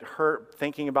sometimes get hurt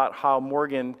thinking about how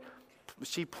Morgan,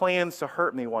 she plans to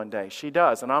hurt me one day. She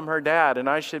does, and I'm her dad, and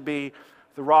I should be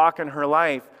the rock in her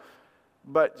life.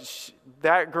 But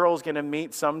that girl's going to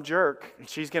meet some jerk.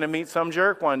 She's going to meet some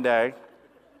jerk one day.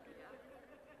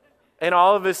 And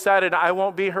all of a sudden, I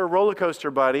won't be her roller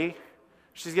coaster buddy.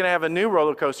 She's going to have a new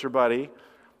roller coaster buddy.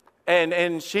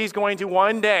 And she's going to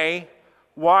one day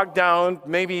walk down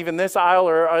maybe even this aisle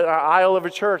or an aisle of a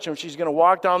church. And she's going to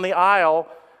walk down the aisle.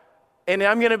 And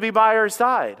I'm going to be by her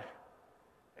side.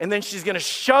 And then she's going to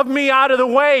shove me out of the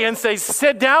way and say,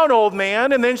 sit down, old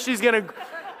man. And then she's going to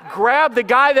grab the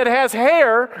guy that has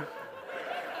hair.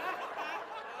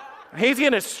 He's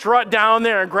going to strut down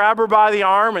there and grab her by the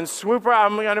arm and swoop her.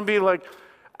 I'm going to be like,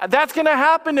 that's going to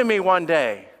happen to me one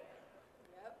day.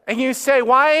 And you say,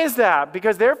 why is that?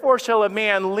 Because therefore shall a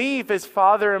man leave his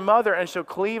father and mother and shall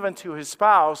cleave unto his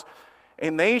spouse,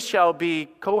 and they shall be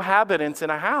cohabitants in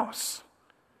a house.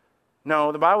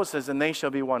 No, the Bible says, and they shall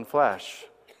be one flesh.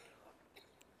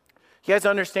 You guys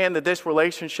understand that this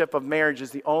relationship of marriage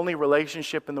is the only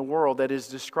relationship in the world that is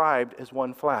described as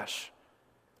one flesh.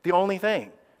 The only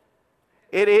thing.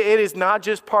 It is not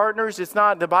just partners. It's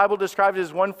not, the Bible describes it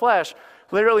as one flesh.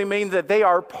 Literally means that they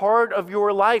are part of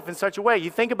your life in such a way. You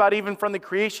think about even from the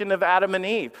creation of Adam and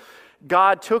Eve.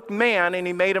 God took man and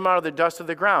he made him out of the dust of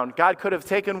the ground. God could have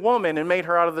taken woman and made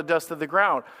her out of the dust of the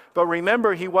ground. But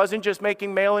remember, he wasn't just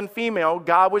making male and female.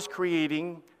 God was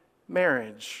creating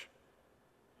marriage.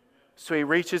 So he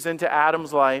reaches into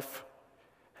Adam's life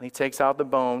and he takes out the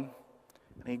bone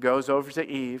and he goes over to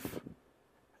Eve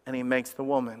and he makes the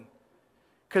woman.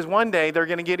 Because one day they're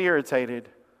going to get irritated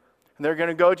and they're going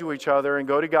to go to each other and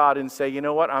go to God and say, you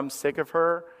know what, I'm sick of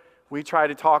her. We try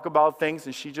to talk about things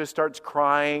and she just starts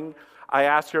crying. I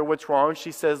ask her what's wrong.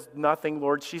 She says nothing,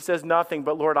 Lord. She says nothing,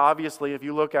 but Lord, obviously if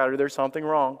you look at her, there's something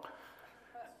wrong.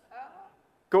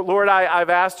 Lord, I've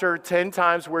asked her 10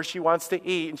 times where she wants to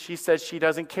eat, and she says she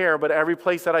doesn't care. But every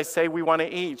place that I say we want to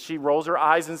eat, she rolls her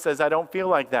eyes and says, I don't feel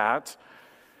like that.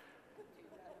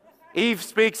 Eve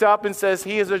speaks up and says,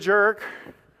 he is a jerk.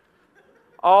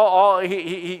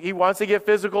 He wants to get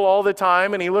physical all the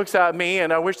time, and he looks at me,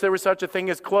 and I wish there was such a thing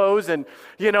as clothes. And,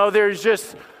 there's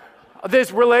just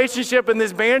this relationship and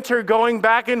this banter going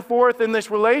back and forth in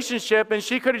this relationship, and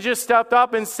she could have just stepped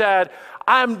up and said,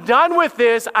 I'm done with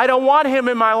this. I don't want him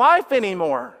in my life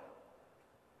anymore.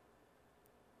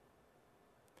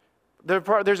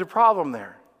 There's a problem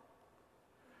there.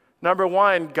 Number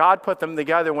one, God put them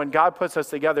together. When God puts us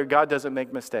together, God doesn't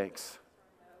make mistakes.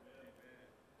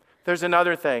 There's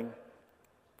another thing.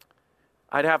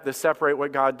 I'd have to separate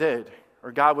what God did,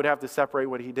 or God would have to separate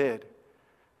what he did.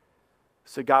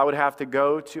 So God would have to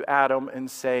go to Adam and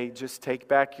say, just take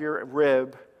back your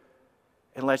rib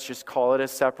and let's just call it a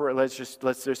separate, let's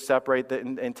just separate that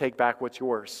and take back what's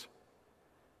yours.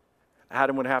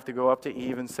 Adam would have to go up to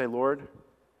Eve and say, Lord,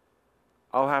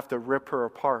 I'll have to rip her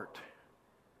apart.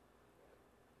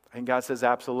 And God says,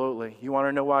 absolutely. You want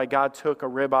to know why God took a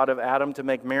rib out of Adam to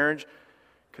make marriage?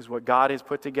 Because what God has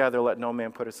put together, let no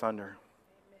man put asunder.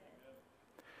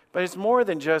 But it's more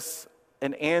than just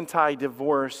an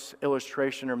anti-divorce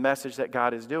illustration or message that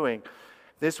God is doing.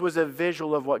 This was a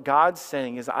visual of what God's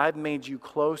saying is, I've made you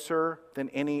closer than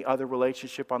any other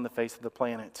relationship on the face of the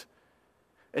planet.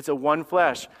 It's a one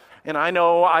flesh. And I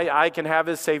know I can have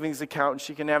his savings account and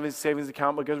she can have his savings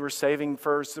account because we're saving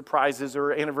for surprises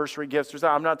or anniversary gifts or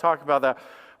something. I'm not talking about that.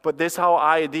 But this whole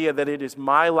idea that it is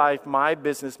my life, my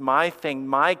business, my thing,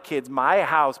 my kids, my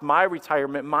house, my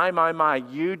retirement, my,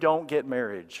 you don't get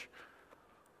marriage.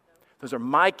 Those are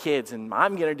my kids, and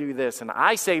I'm going to do this, and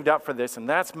I saved up for this, and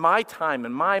that's my time,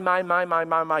 and my.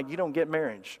 You don't get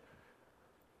marriage.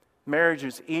 Marriage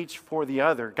is each for the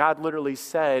other. God literally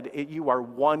said, you are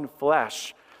one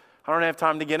flesh. I don't have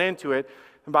time to get into it.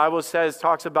 The Bible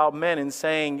talks about men and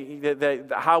saying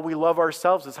that how we love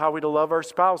ourselves is how we love our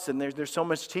spouse, and there's so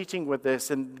much teaching with this,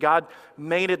 and God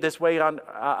made it this way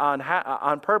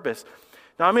on purpose.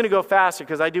 Now I'm going to go faster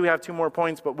because I do have 2 more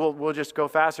points, but we'll just go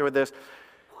faster with this.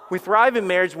 We thrive in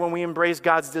marriage when we embrace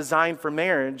God's design for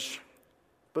marriage.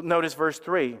 But notice verse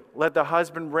 3. Let the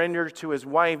husband render to his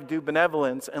wife due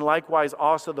benevolence, and likewise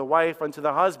also the wife unto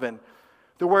the husband.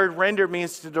 The word render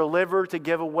means to deliver, to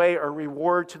give away, or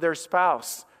reward to their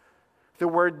spouse. The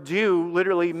word due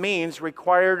literally means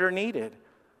required or needed.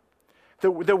 The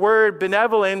word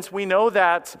benevolence, we know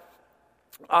that,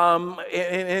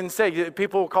 and say,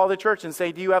 people will call the church and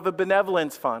say, do you have a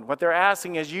benevolence fund? What they're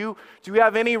asking is, do you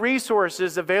have any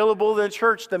resources available in the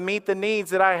church to meet the needs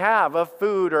that I have of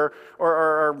food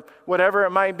or whatever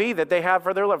it might be that they have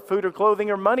for their life, food or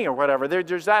clothing or money or whatever. They're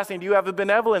just asking, do you have a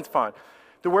benevolence fund?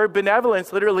 The word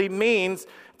benevolence literally means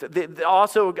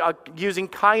also using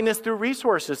kindness through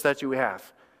resources that you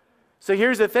have. So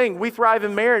here's the thing. We thrive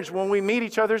in marriage when we meet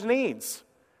each other's needs.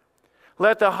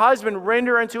 Let the husband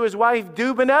render unto his wife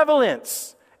due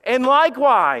benevolence. And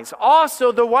likewise,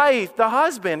 also the wife, the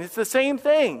husband. It's the same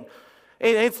thing.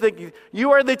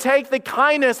 You are to take the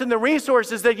kindness and the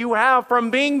resources that you have from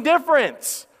being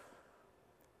different.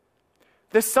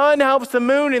 The sun helps the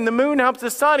moon and the moon helps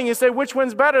the sun. And you say, which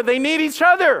one's better? They need each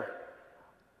other.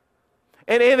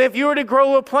 And if you were to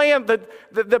grow a plant,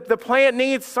 the plant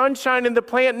needs sunshine and the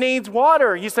plant needs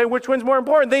water. You say, which one's more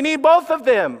important? They need both of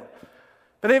them.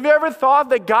 But have you ever thought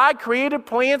that God created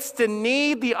plants to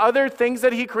need the other things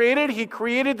that he created? He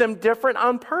created them different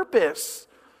on purpose.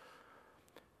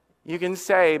 You can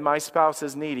say, my spouse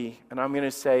is needy, and I'm going to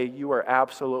say, you are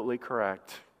absolutely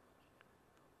correct.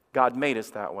 God made us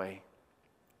that way.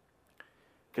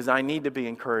 Because I need to be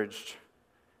encouraged,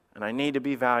 and I need to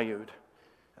be valued,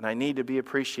 and I need to be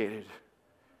appreciated.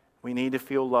 We need to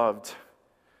feel loved.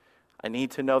 I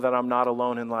need to know that I'm not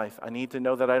alone in life. I need to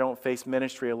know that I don't face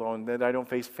ministry alone, that I don't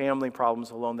face family problems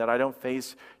alone, that I don't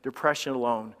face depression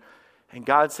alone. And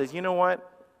God says, you know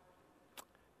what?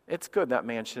 It's good that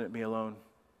man shouldn't be alone.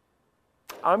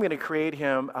 I'm going to create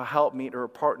him a helpmeet or a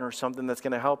partner or something that's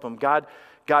going to help him. God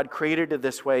created it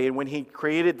this way, and when he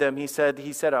created them, he said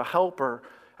a helper,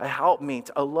 a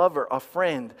helpmeet, a lover, a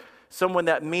friend, someone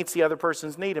that meets the other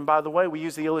person's need. And by the way, we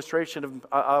use the illustration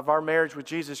of our marriage with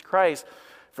Jesus Christ.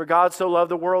 For God so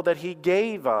loved the world that he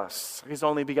gave us his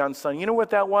only begotten son. You know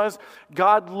what that was?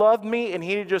 God loved me, and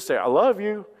he didn't just say, I love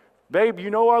you. Babe, you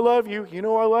know I love you. You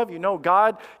know I love you. No,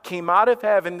 God came out of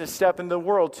heaven to step into the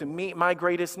world to meet my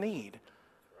greatest need.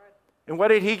 And what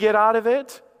did he get out of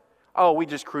it? Oh, we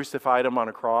just crucified him on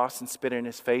a cross and spit in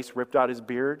his face, ripped out his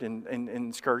beard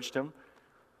and scourged him.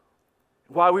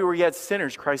 While we were yet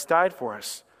sinners, Christ died for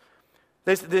us.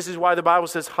 This is why the Bible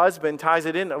says, husband ties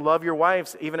it in, love your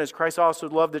wives, even as Christ also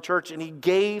loved the church, and he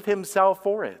gave himself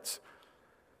for it.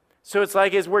 So it's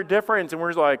like, as we're different, and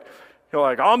we're like,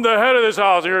 I'm the head of this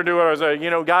house, you're going to do what I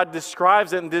say. God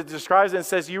describes it and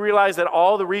says, you realize that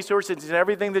all the resources and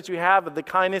everything that you have, the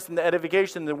kindness and the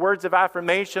edification, the words of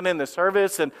affirmation and the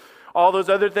service and all those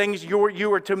other things,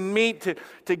 you are to meet,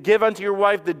 to give unto your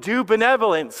wife the due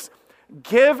benevolence.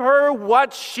 Give her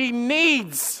what she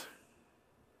needs.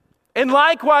 And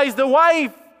likewise, the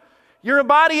wife, your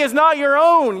body is not your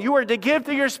own. You are to give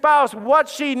to your spouse what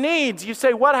she needs. You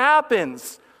say, what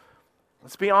happens?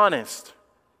 Let's be honest.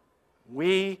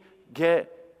 We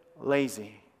get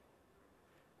lazy.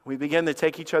 We begin to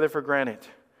take each other for granted.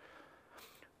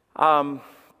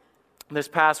 This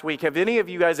past week, have any of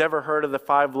you guys ever heard of the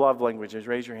 5 love languages?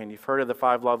 Raise your hand. You've heard of the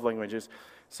 5 love languages.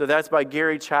 So that's by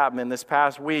Gary Chapman. This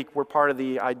past week, we're part of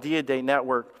the Idea Day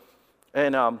Network.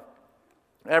 And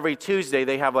every Tuesday,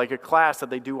 they have like a class that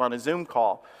they do on a Zoom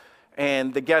call.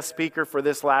 And the guest speaker for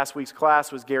this last week's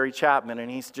class was Gary Chapman. And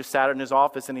he just sat in his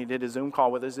office and he did a Zoom call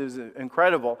with us. It was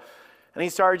incredible. And he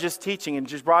started just teaching and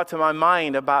just brought to my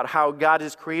mind about how God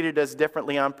has created us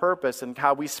differently on purpose and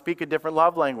how we speak a different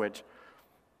love language.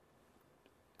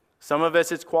 Some of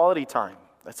us, it's quality time.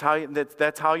 That's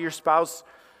how your spouse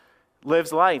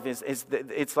lives life.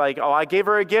 It's like, I gave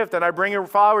her a gift and I bring her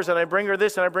flowers and I bring her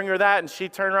this and I bring her that. And she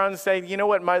turned around and said, you know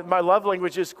what, my love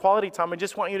language is quality time. I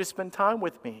just want you to spend time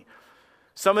with me.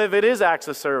 Some of it is acts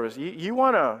of service. You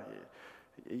want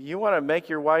to make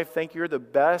your wife think you're the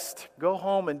best? Go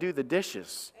home and do the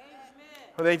dishes.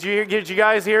 Amen. Did you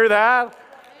guys hear that?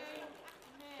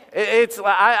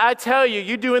 I tell you,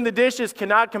 you doing the dishes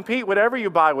cannot compete whatever you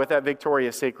buy with that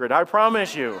Victoria's Secret. I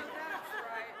promise you.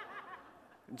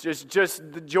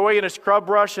 Just the joy in a scrub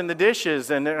brush and the dishes,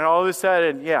 and all of a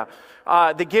sudden,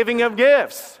 the giving of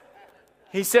gifts.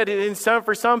 He said,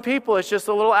 for some people, it's just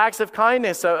a little acts of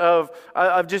kindness of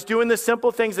just doing the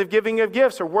simple things of giving of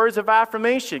gifts or words of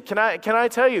affirmation. Can I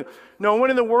tell you, no one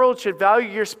in the world should value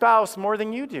your spouse more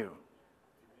than you do.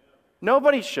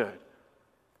 Nobody should.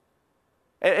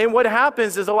 And what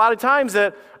happens is a lot of times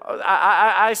that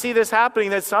I see this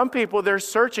happening, that some people, they're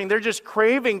searching, they're just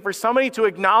craving for somebody to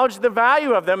acknowledge the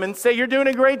value of them and say, you're doing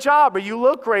a great job, or you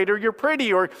look great, or you're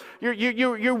pretty, or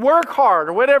you work hard,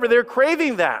 or whatever. They're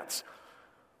craving that.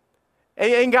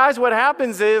 And guys, what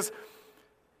happens is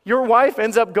your wife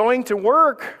ends up going to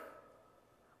work,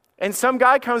 and some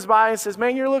guy comes by and says,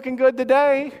 man, you're looking good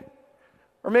today.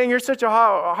 Or, man, you're such a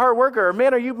hard worker. Or,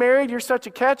 man, are you married? You're such a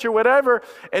catch, or whatever.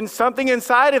 And something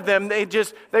inside of them,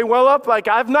 they well up like,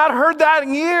 I've not heard that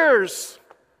in years.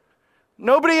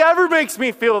 Nobody ever makes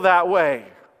me feel that way.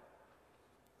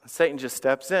 And Satan just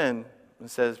steps in and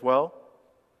says, well,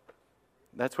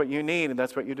 that's what you need and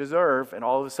that's what you deserve. And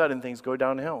all of a sudden, things go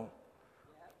downhill.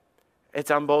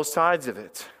 It's on both sides of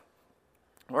it.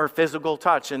 Or physical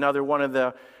touch, another one of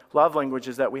the love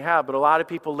languages that we have. But a lot of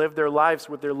people live their lives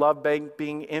with their love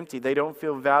being empty. They don't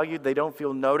feel valued. They don't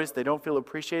feel noticed. They don't feel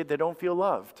appreciated. They don't feel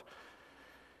loved.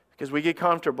 Because we get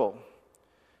comfortable.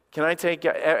 Can I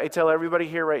tell everybody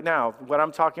here right now, what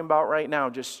I'm talking about right now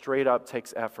just straight up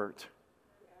takes effort.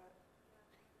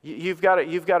 You've got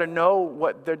to know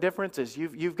what the difference is.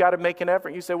 You've got to make an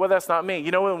effort. You say, well, that's not me.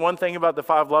 You know what? One thing about the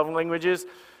 5 love languages,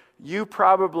 you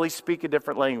probably speak a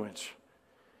different language.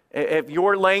 If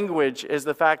your language is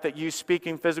the fact that you speak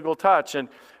in physical touch, and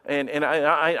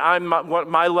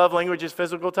my love language is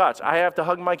physical touch. I have to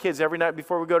hug my kids every night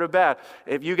before we go to bed.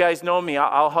 If you guys know me,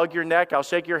 I'll hug your neck, I'll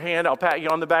shake your hand, I'll pat you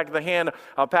on the back of the hand,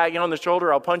 I'll pat you on the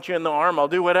shoulder, I'll punch you in the arm, I'll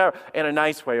do whatever, in a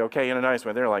nice way, okay, in a nice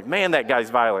way. They're like, man, that guy's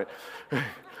violent.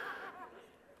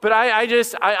 But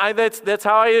that's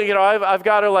how I've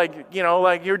got to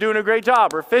like you're doing a great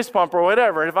job, or fist pump or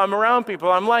whatever. And if I'm around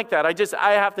people, I'm like that.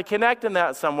 I have to connect in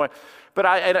that some way.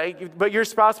 But your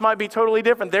spouse might be totally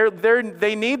different.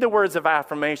 They need the words of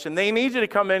affirmation. They need you to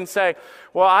come in and say,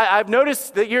 well, I've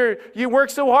noticed that you work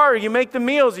so hard. You make the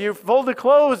meals, you fold the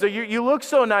clothes, or you look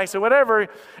so nice, or whatever.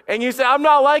 And you say, I'm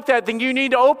not like that. Then you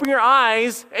need to open your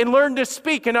eyes and learn to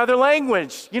speak another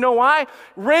language. You know why?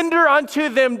 Render unto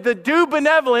them the due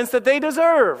benevolence that they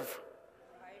deserve.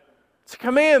 It's a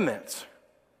commandment.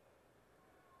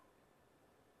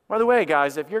 By the way,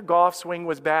 guys, if your golf swing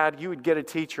was bad, you would get a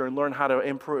teacher and learn how to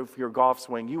improve your golf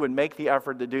swing. You would make the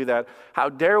effort to do that. How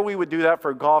dare we would do that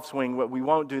for a golf swing, but we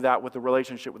won't do that with a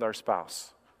relationship with our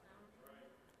spouse.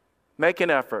 Make an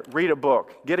effort. Read a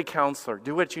book. Get a counselor.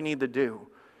 Do what you need to do.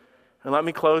 And let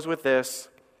me close with this.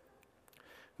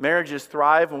 Marriages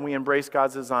thrive when we embrace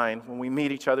God's design, when we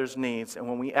meet each other's needs, and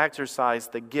when we exercise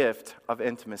the gift of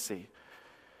intimacy.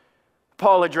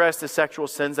 Paul addressed the sexual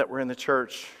sins that were in the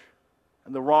church.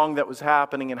 and the wrong that was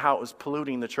happening and how it was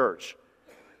polluting the church.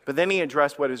 But then he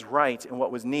addressed what is right and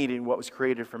what was needed and what was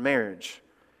created for marriage.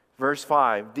 Verse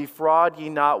 5, defraud ye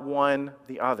not one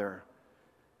the other,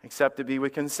 except it be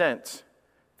with consent,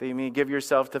 that ye may give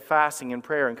yourself to fasting and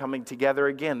prayer and coming together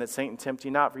again, that Satan tempt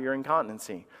you not for your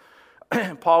incontinency.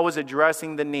 Paul was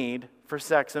addressing the need for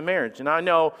sex in marriage. And I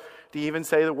know to even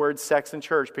say the word sex in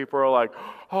church, people are like,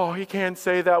 oh, he can't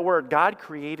say that word. God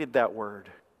created that word.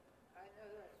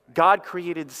 God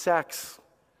created sex.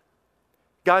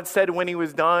 God said when he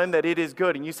was done that it is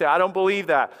good. And you say, I don't believe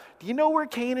that. Do you know where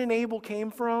Cain and Abel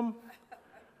came from?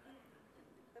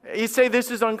 You say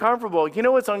this is uncomfortable. You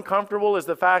know what's uncomfortable is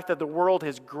the fact that the world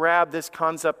has grabbed this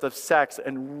concept of sex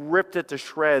and ripped it to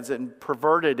shreds and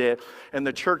perverted it. And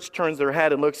the church turns their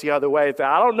head and looks the other way and says,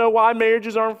 I don't know why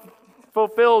marriages aren't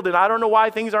fulfilled and I don't know why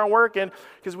things aren't working,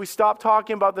 because we stopped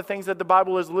talking about the things that the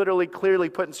Bible is literally clearly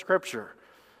put in Scripture.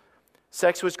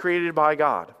 Sex was created by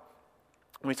God.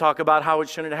 We talk about how it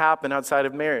shouldn't happen outside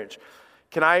of marriage.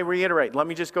 Can I reiterate? Let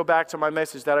me just go back to my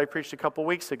message that I preached a couple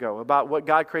weeks ago about what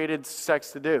God created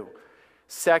sex to do.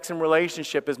 Sex and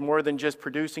relationship is more than just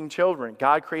producing children.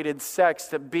 God created sex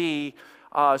to be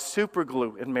super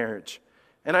glue in marriage.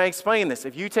 And I explain this.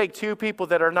 If you take two people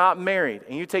that are not married,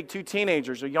 and you take two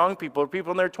teenagers or young people or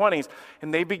people in their 20s,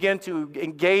 and they begin to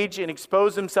engage and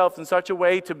expose themselves in such a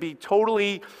way to be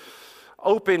totally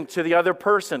open to the other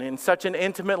person in such an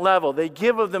intimate level. They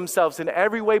give of themselves in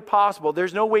every way possible.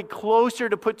 There's no way closer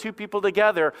to put two people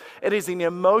together. It is an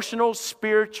emotional,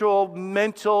 spiritual,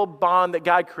 mental bond that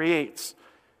God creates.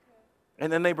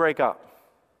 And then they break up.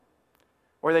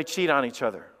 Or they cheat on each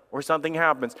other. Or something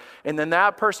happens. And then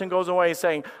that person goes away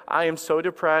saying, I am so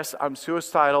depressed, I'm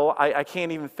suicidal, I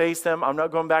can't even face them, I'm not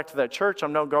going back to that church,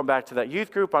 I'm not going back to that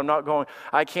youth group,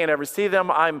 I can't ever see them,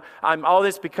 I'm all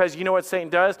this, because you know what Satan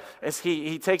does? Is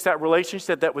he takes that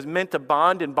relationship that was meant to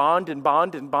bond and bond and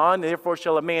bond and bond, and therefore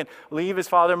shall a man leave his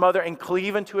father and mother and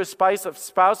cleave unto his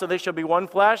spouse, so they shall be one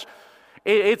flesh.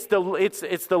 It's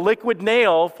the liquid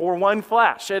nail for one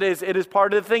flesh. It is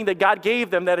part of the thing that God gave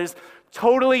them that is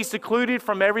totally secluded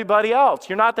from everybody else.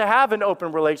 You're not to have an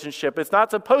open relationship. It's not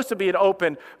supposed to be an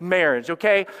open marriage,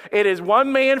 okay? It is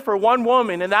one man for one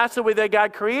woman, and that's the way that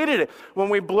God created it. When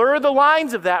we blur the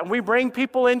lines of that and we bring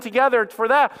people in together for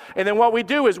that, and then what we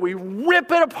do is we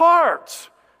rip it apart.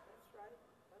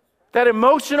 That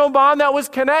emotional bond that was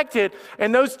connected,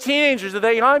 and those teenagers,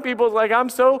 the young people, like,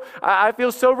 I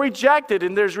feel so rejected,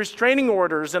 and there's restraining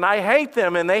orders, and I hate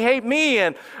them, and they hate me,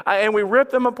 and we rip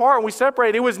them apart, and we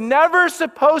separate. It was never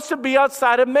supposed to be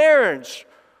outside of marriage.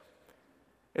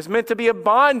 It's meant to be a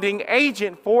bonding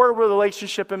agent for a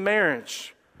relationship in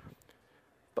marriage.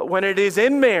 But when it is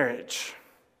in marriage,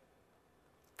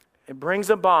 it brings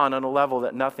a bond on a level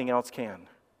that nothing else can.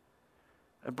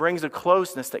 It brings a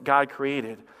closeness that God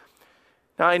created.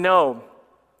 Now, I know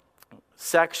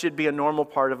sex should be a normal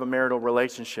part of a marital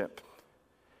relationship.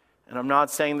 And I'm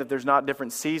not saying that there's not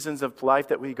different seasons of life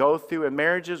that we go through in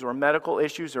marriages or medical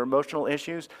issues or emotional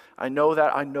issues. I know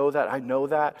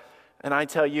that. And I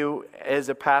tell you, as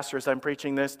a pastor, as I'm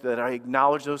preaching this, that I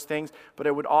acknowledge those things, but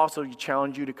I would also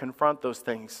challenge you to confront those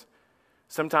things.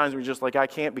 Sometimes we're just like, I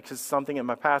can't because something in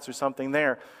my past or something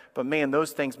there. But man,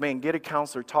 those things, get a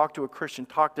counselor, talk to a Christian,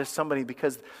 talk to somebody,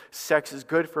 because sex is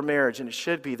good for marriage and it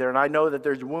should be there. And I know that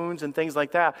there's wounds and things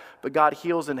like that, but God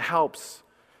heals and helps.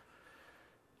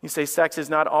 You say sex is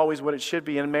not always what it should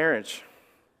be in marriage,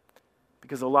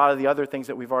 because a lot of the other things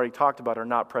that we've already talked about are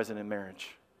not present in marriage.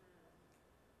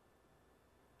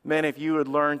 Men, if you would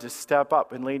learn to step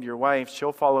up and lead your wife,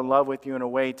 she'll fall in love with you in a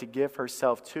way to give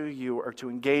herself to you, or to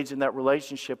engage in that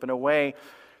relationship in a way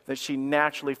that she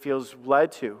naturally feels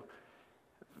led to.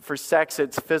 For sex,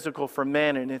 it's physical for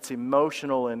men, and it's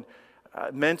emotional and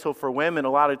mental for women a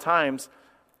lot of times.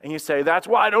 And you say, that's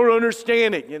why I don't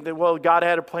understand it. And then, well, God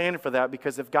had a plan for that,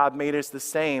 because if God made us the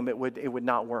same, it would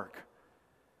not work.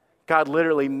 God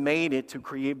literally made it to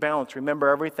create balance. Remember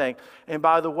everything. And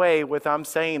by the way, I'm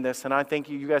saying this, and I think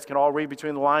you guys can all read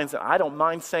between the lines, and I don't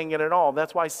mind saying it at all.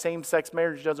 That's why same-sex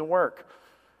marriage doesn't work.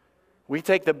 We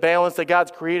take the balance that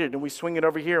God's created and we swing it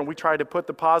over here, and we try to put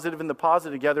the positive and the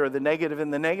positive together, or the negative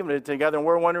and the negative together, and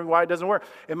we're wondering why it doesn't work.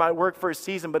 It might work for a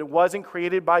season, but it wasn't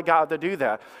created by God to do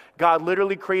that. God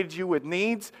literally created you with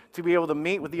needs to be able to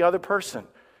meet with the other person.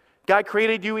 God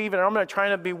created you I'm not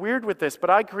trying to be weird with this, but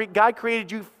God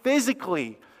created you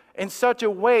physically in such a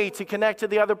way to connect to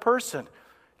the other person.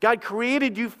 God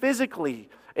created you physically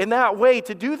in that way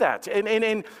to do that.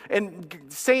 And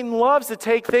Satan loves to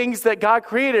take things that God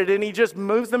created and he just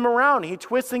moves them around. He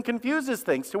twists and confuses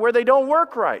things to where they don't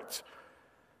work right.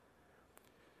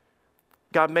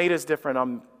 God made us different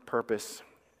on purpose.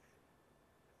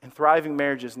 And thriving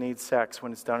marriages need sex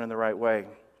when it's done in the right way.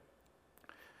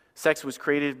 Sex was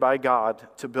created by God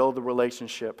to build the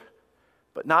relationship,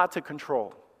 but not to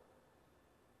control.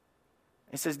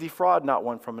 It says, defraud not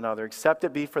one from another, except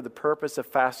it be for the purpose of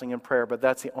fasting and prayer, but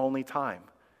that's the only time.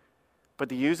 But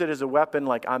to use it as a weapon,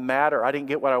 like I'm mad or I didn't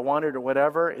get what I wanted or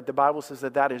whatever, the Bible says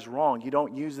that that is wrong. You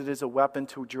don't use it as a weapon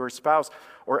to your spouse,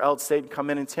 or else Satan come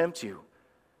in and tempt you.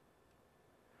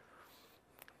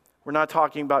 We're not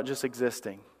talking about just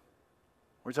existing.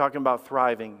 We're talking about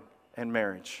thriving in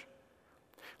marriage.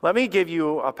 Let me give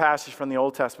you a passage from the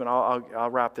Old Testament. I'll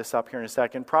wrap this up here in a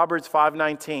second. Proverbs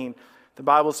 5:19, the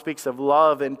Bible speaks of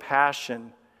love and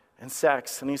passion and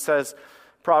sex. And he says,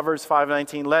 Proverbs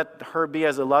 5:19, let her be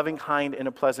as a loving hind in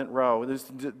a pleasant roe.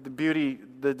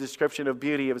 The description of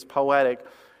beauty, it was poetic.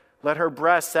 Let her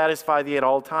breast satisfy thee at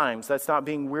all times. That's not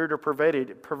being weird or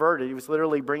perverted. He was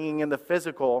literally bringing in the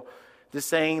physical, just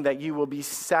saying that you will be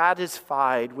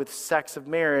satisfied with sex of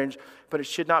marriage, but it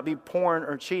should not be porn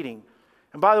or cheating.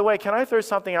 And by the way, can I throw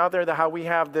something out there that how we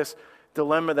have this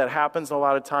dilemma that happens a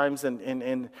lot of times,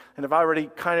 and I've already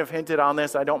kind of hinted on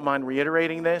this, I don't mind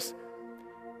reiterating this.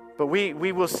 But we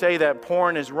will say that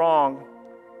porn is wrong,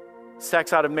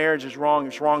 sex out of marriage is wrong,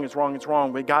 it's wrong, it's wrong, it's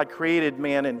wrong. But God created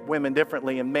man and women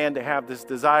differently, and man to have this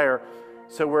desire.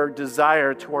 So we're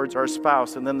desire towards our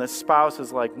spouse, and then the spouse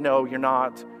is like, no, you're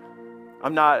not.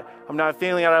 I'm not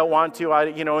feeling it, I don't want to,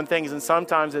 and things. And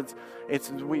sometimes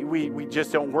we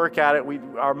just don't work at it.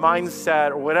 Our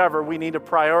mindset or whatever, we need to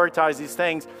prioritize these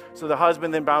things. So the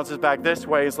husband then bounces back this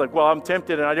way. It's like, well, I'm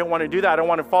tempted and I didn't want to do that. I don't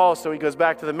want to fall. So he goes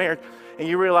back to the marriage. And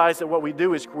you realize that what we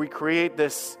do is we create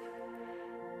this,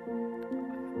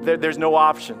 there's no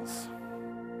options.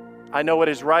 I know what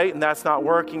is right and that's not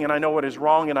working, and I know what is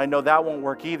wrong and I know that won't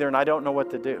work either, and I don't know what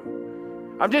to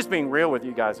do. I'm just being real with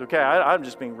you guys, okay? I'm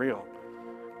just being real.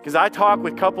 Because I talk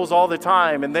with couples all the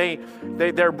time, and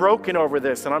they're broken over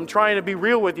this. And I'm trying to be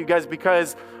real with you guys,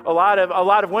 because a lot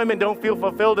of women don't feel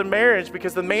fulfilled in marriage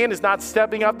because the man is not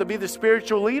stepping up to be the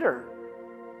spiritual leader.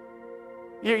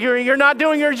 You're not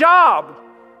doing your job.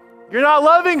 You're not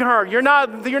loving her. You're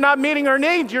not meeting her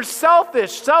needs. You're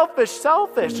selfish,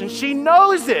 and she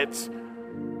knows it.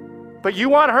 But you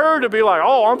want her to be like,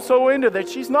 oh, I'm so into that.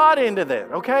 She's not into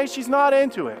that, okay? She's not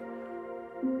into it.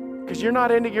 Because you're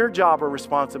not into your job or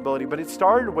responsibility, but it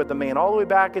started with the man all the way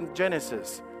back in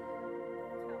Genesis.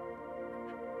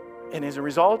 And as a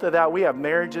result of that, we have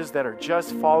marriages that are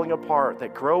just falling apart,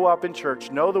 that grow up in church,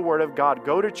 know the Word of God,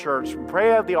 go to church,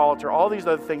 pray at the altar, all these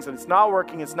other things, and it's not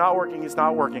working.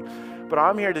 But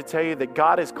I'm here to tell you that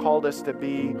God has called us to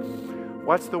be,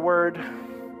 what's the word?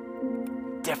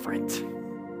 Different.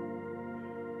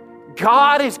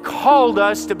 God has called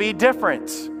us to be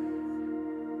different.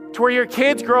 To where your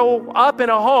kids grow up in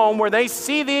a home where they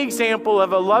see the example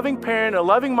of a loving parent, a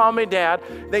loving mom and dad.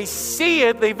 They see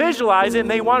it, they visualize it,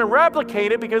 and they want to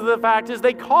replicate it because of the fact is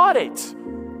they caught it.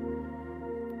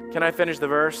 Can I finish the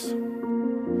verse?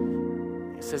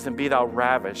 It says, and be thou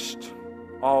ravished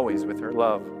always with her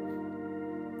love.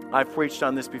 I've preached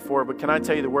on this before, but can I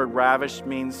tell you the word ravished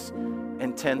means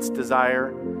intense desire.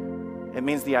 It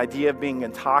means the idea of being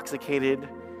intoxicated.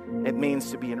 It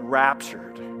means to be enraptured.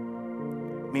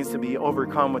 Means to be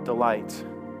overcome with delight.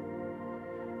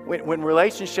 When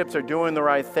relationships are doing the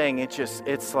right thing,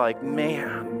 it's like,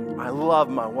 man, I love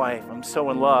my wife. I'm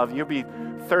so in love. You'll be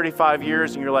 35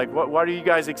 years and you're like, what are you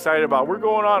guys excited about? We're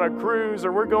going on a cruise,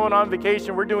 or we're going on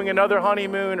vacation. We're doing another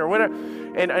honeymoon or whatever.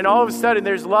 And all of a sudden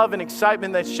there's love and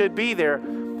excitement that should be there.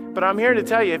 But I'm here to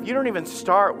tell you, if you don't even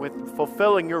start with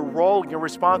fulfilling your role, your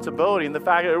responsibility, and the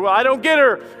fact that, well, I don't get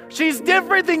her. She's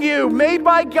different than you, made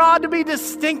by God to be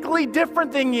distinctly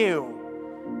different than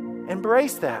you.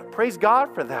 Embrace that. Praise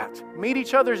God for that. Meet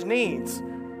each other's needs.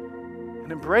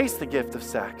 And embrace the gift of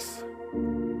sex.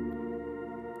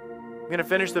 I'm going to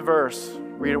finish the verse.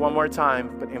 Read it one more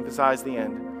time, but emphasize the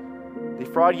end.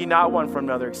 Defraud ye not one from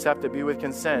another, except it be with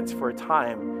consent for a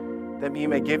time, that you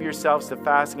may give yourselves to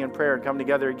fasting and prayer and come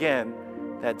together again,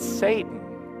 that Satan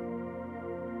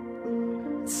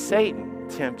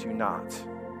tempt you not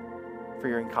for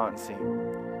your incontinency.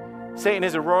 Satan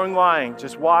is a roaring lion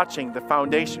just watching the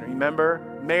foundation.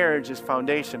 Remember, marriage is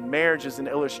foundation. Marriage is an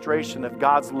illustration of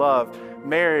God's love.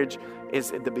 Marriage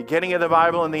is at the beginning of the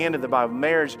Bible and the end of the Bible.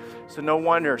 Marriage, so no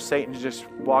wonder Satan's just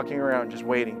walking around, just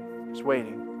waiting.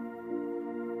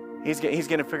 He's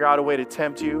going to figure out a way to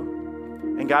tempt you.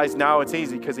 And guys, now it's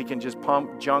easy because he can just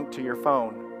pump junk to your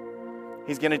phone.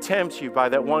 He's going to tempt you by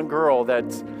that one girl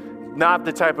that's not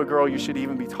the type of girl you should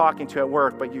even be talking to at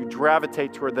work, but you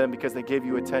gravitate toward them because they give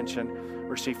you attention,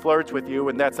 or she flirts with you,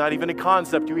 and that's not even a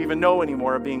concept you even know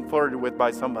anymore of being flirted with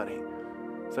by somebody.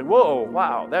 It's like, whoa,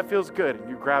 wow, that feels good. And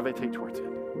you gravitate towards it.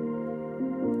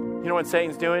 You know what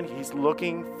Satan's doing? He's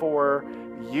looking for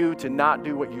you to not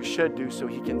do what you should do so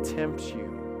he can tempt you.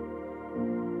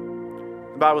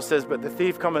 The Bible says, but the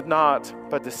thief cometh not,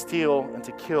 but to steal and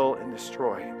to kill and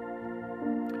destroy.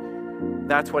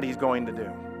 That's what he's going to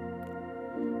do.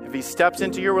 If he steps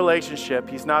into your relationship,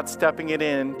 he's not stepping it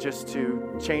in just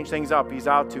to change things up. He's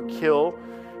out to kill,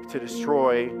 to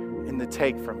destroy, and to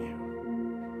take from you.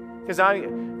 Because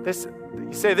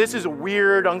you say this is a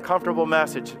weird, uncomfortable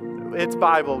message. It's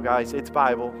Bible, guys. It's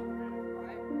Bible.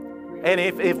 And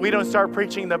if we don't start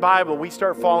preaching the Bible, we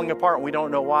start falling apart and we don't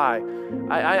know why.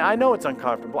 I know it's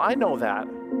uncomfortable. I know that.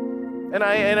 And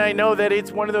I know that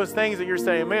it's one of those things that you're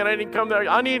saying, man, I didn't come there.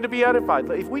 I need to be edified.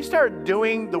 If we start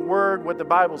doing the word, what the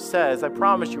Bible says, I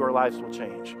promise you our lives will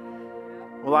change.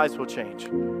 Our lives will change.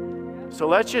 So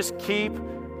let's just keep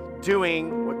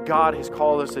doing what God has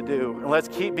called us to do. And let's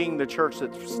keep being the church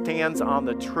that stands on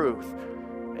the truth.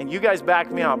 And you guys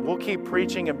back me up. We'll keep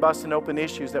preaching and busting open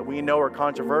issues that we know are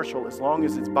controversial as long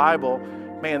as it's Bible.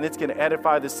 Man, it's going to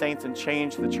edify the saints and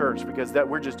change the church because that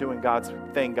we're just doing God's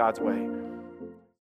thing God's way.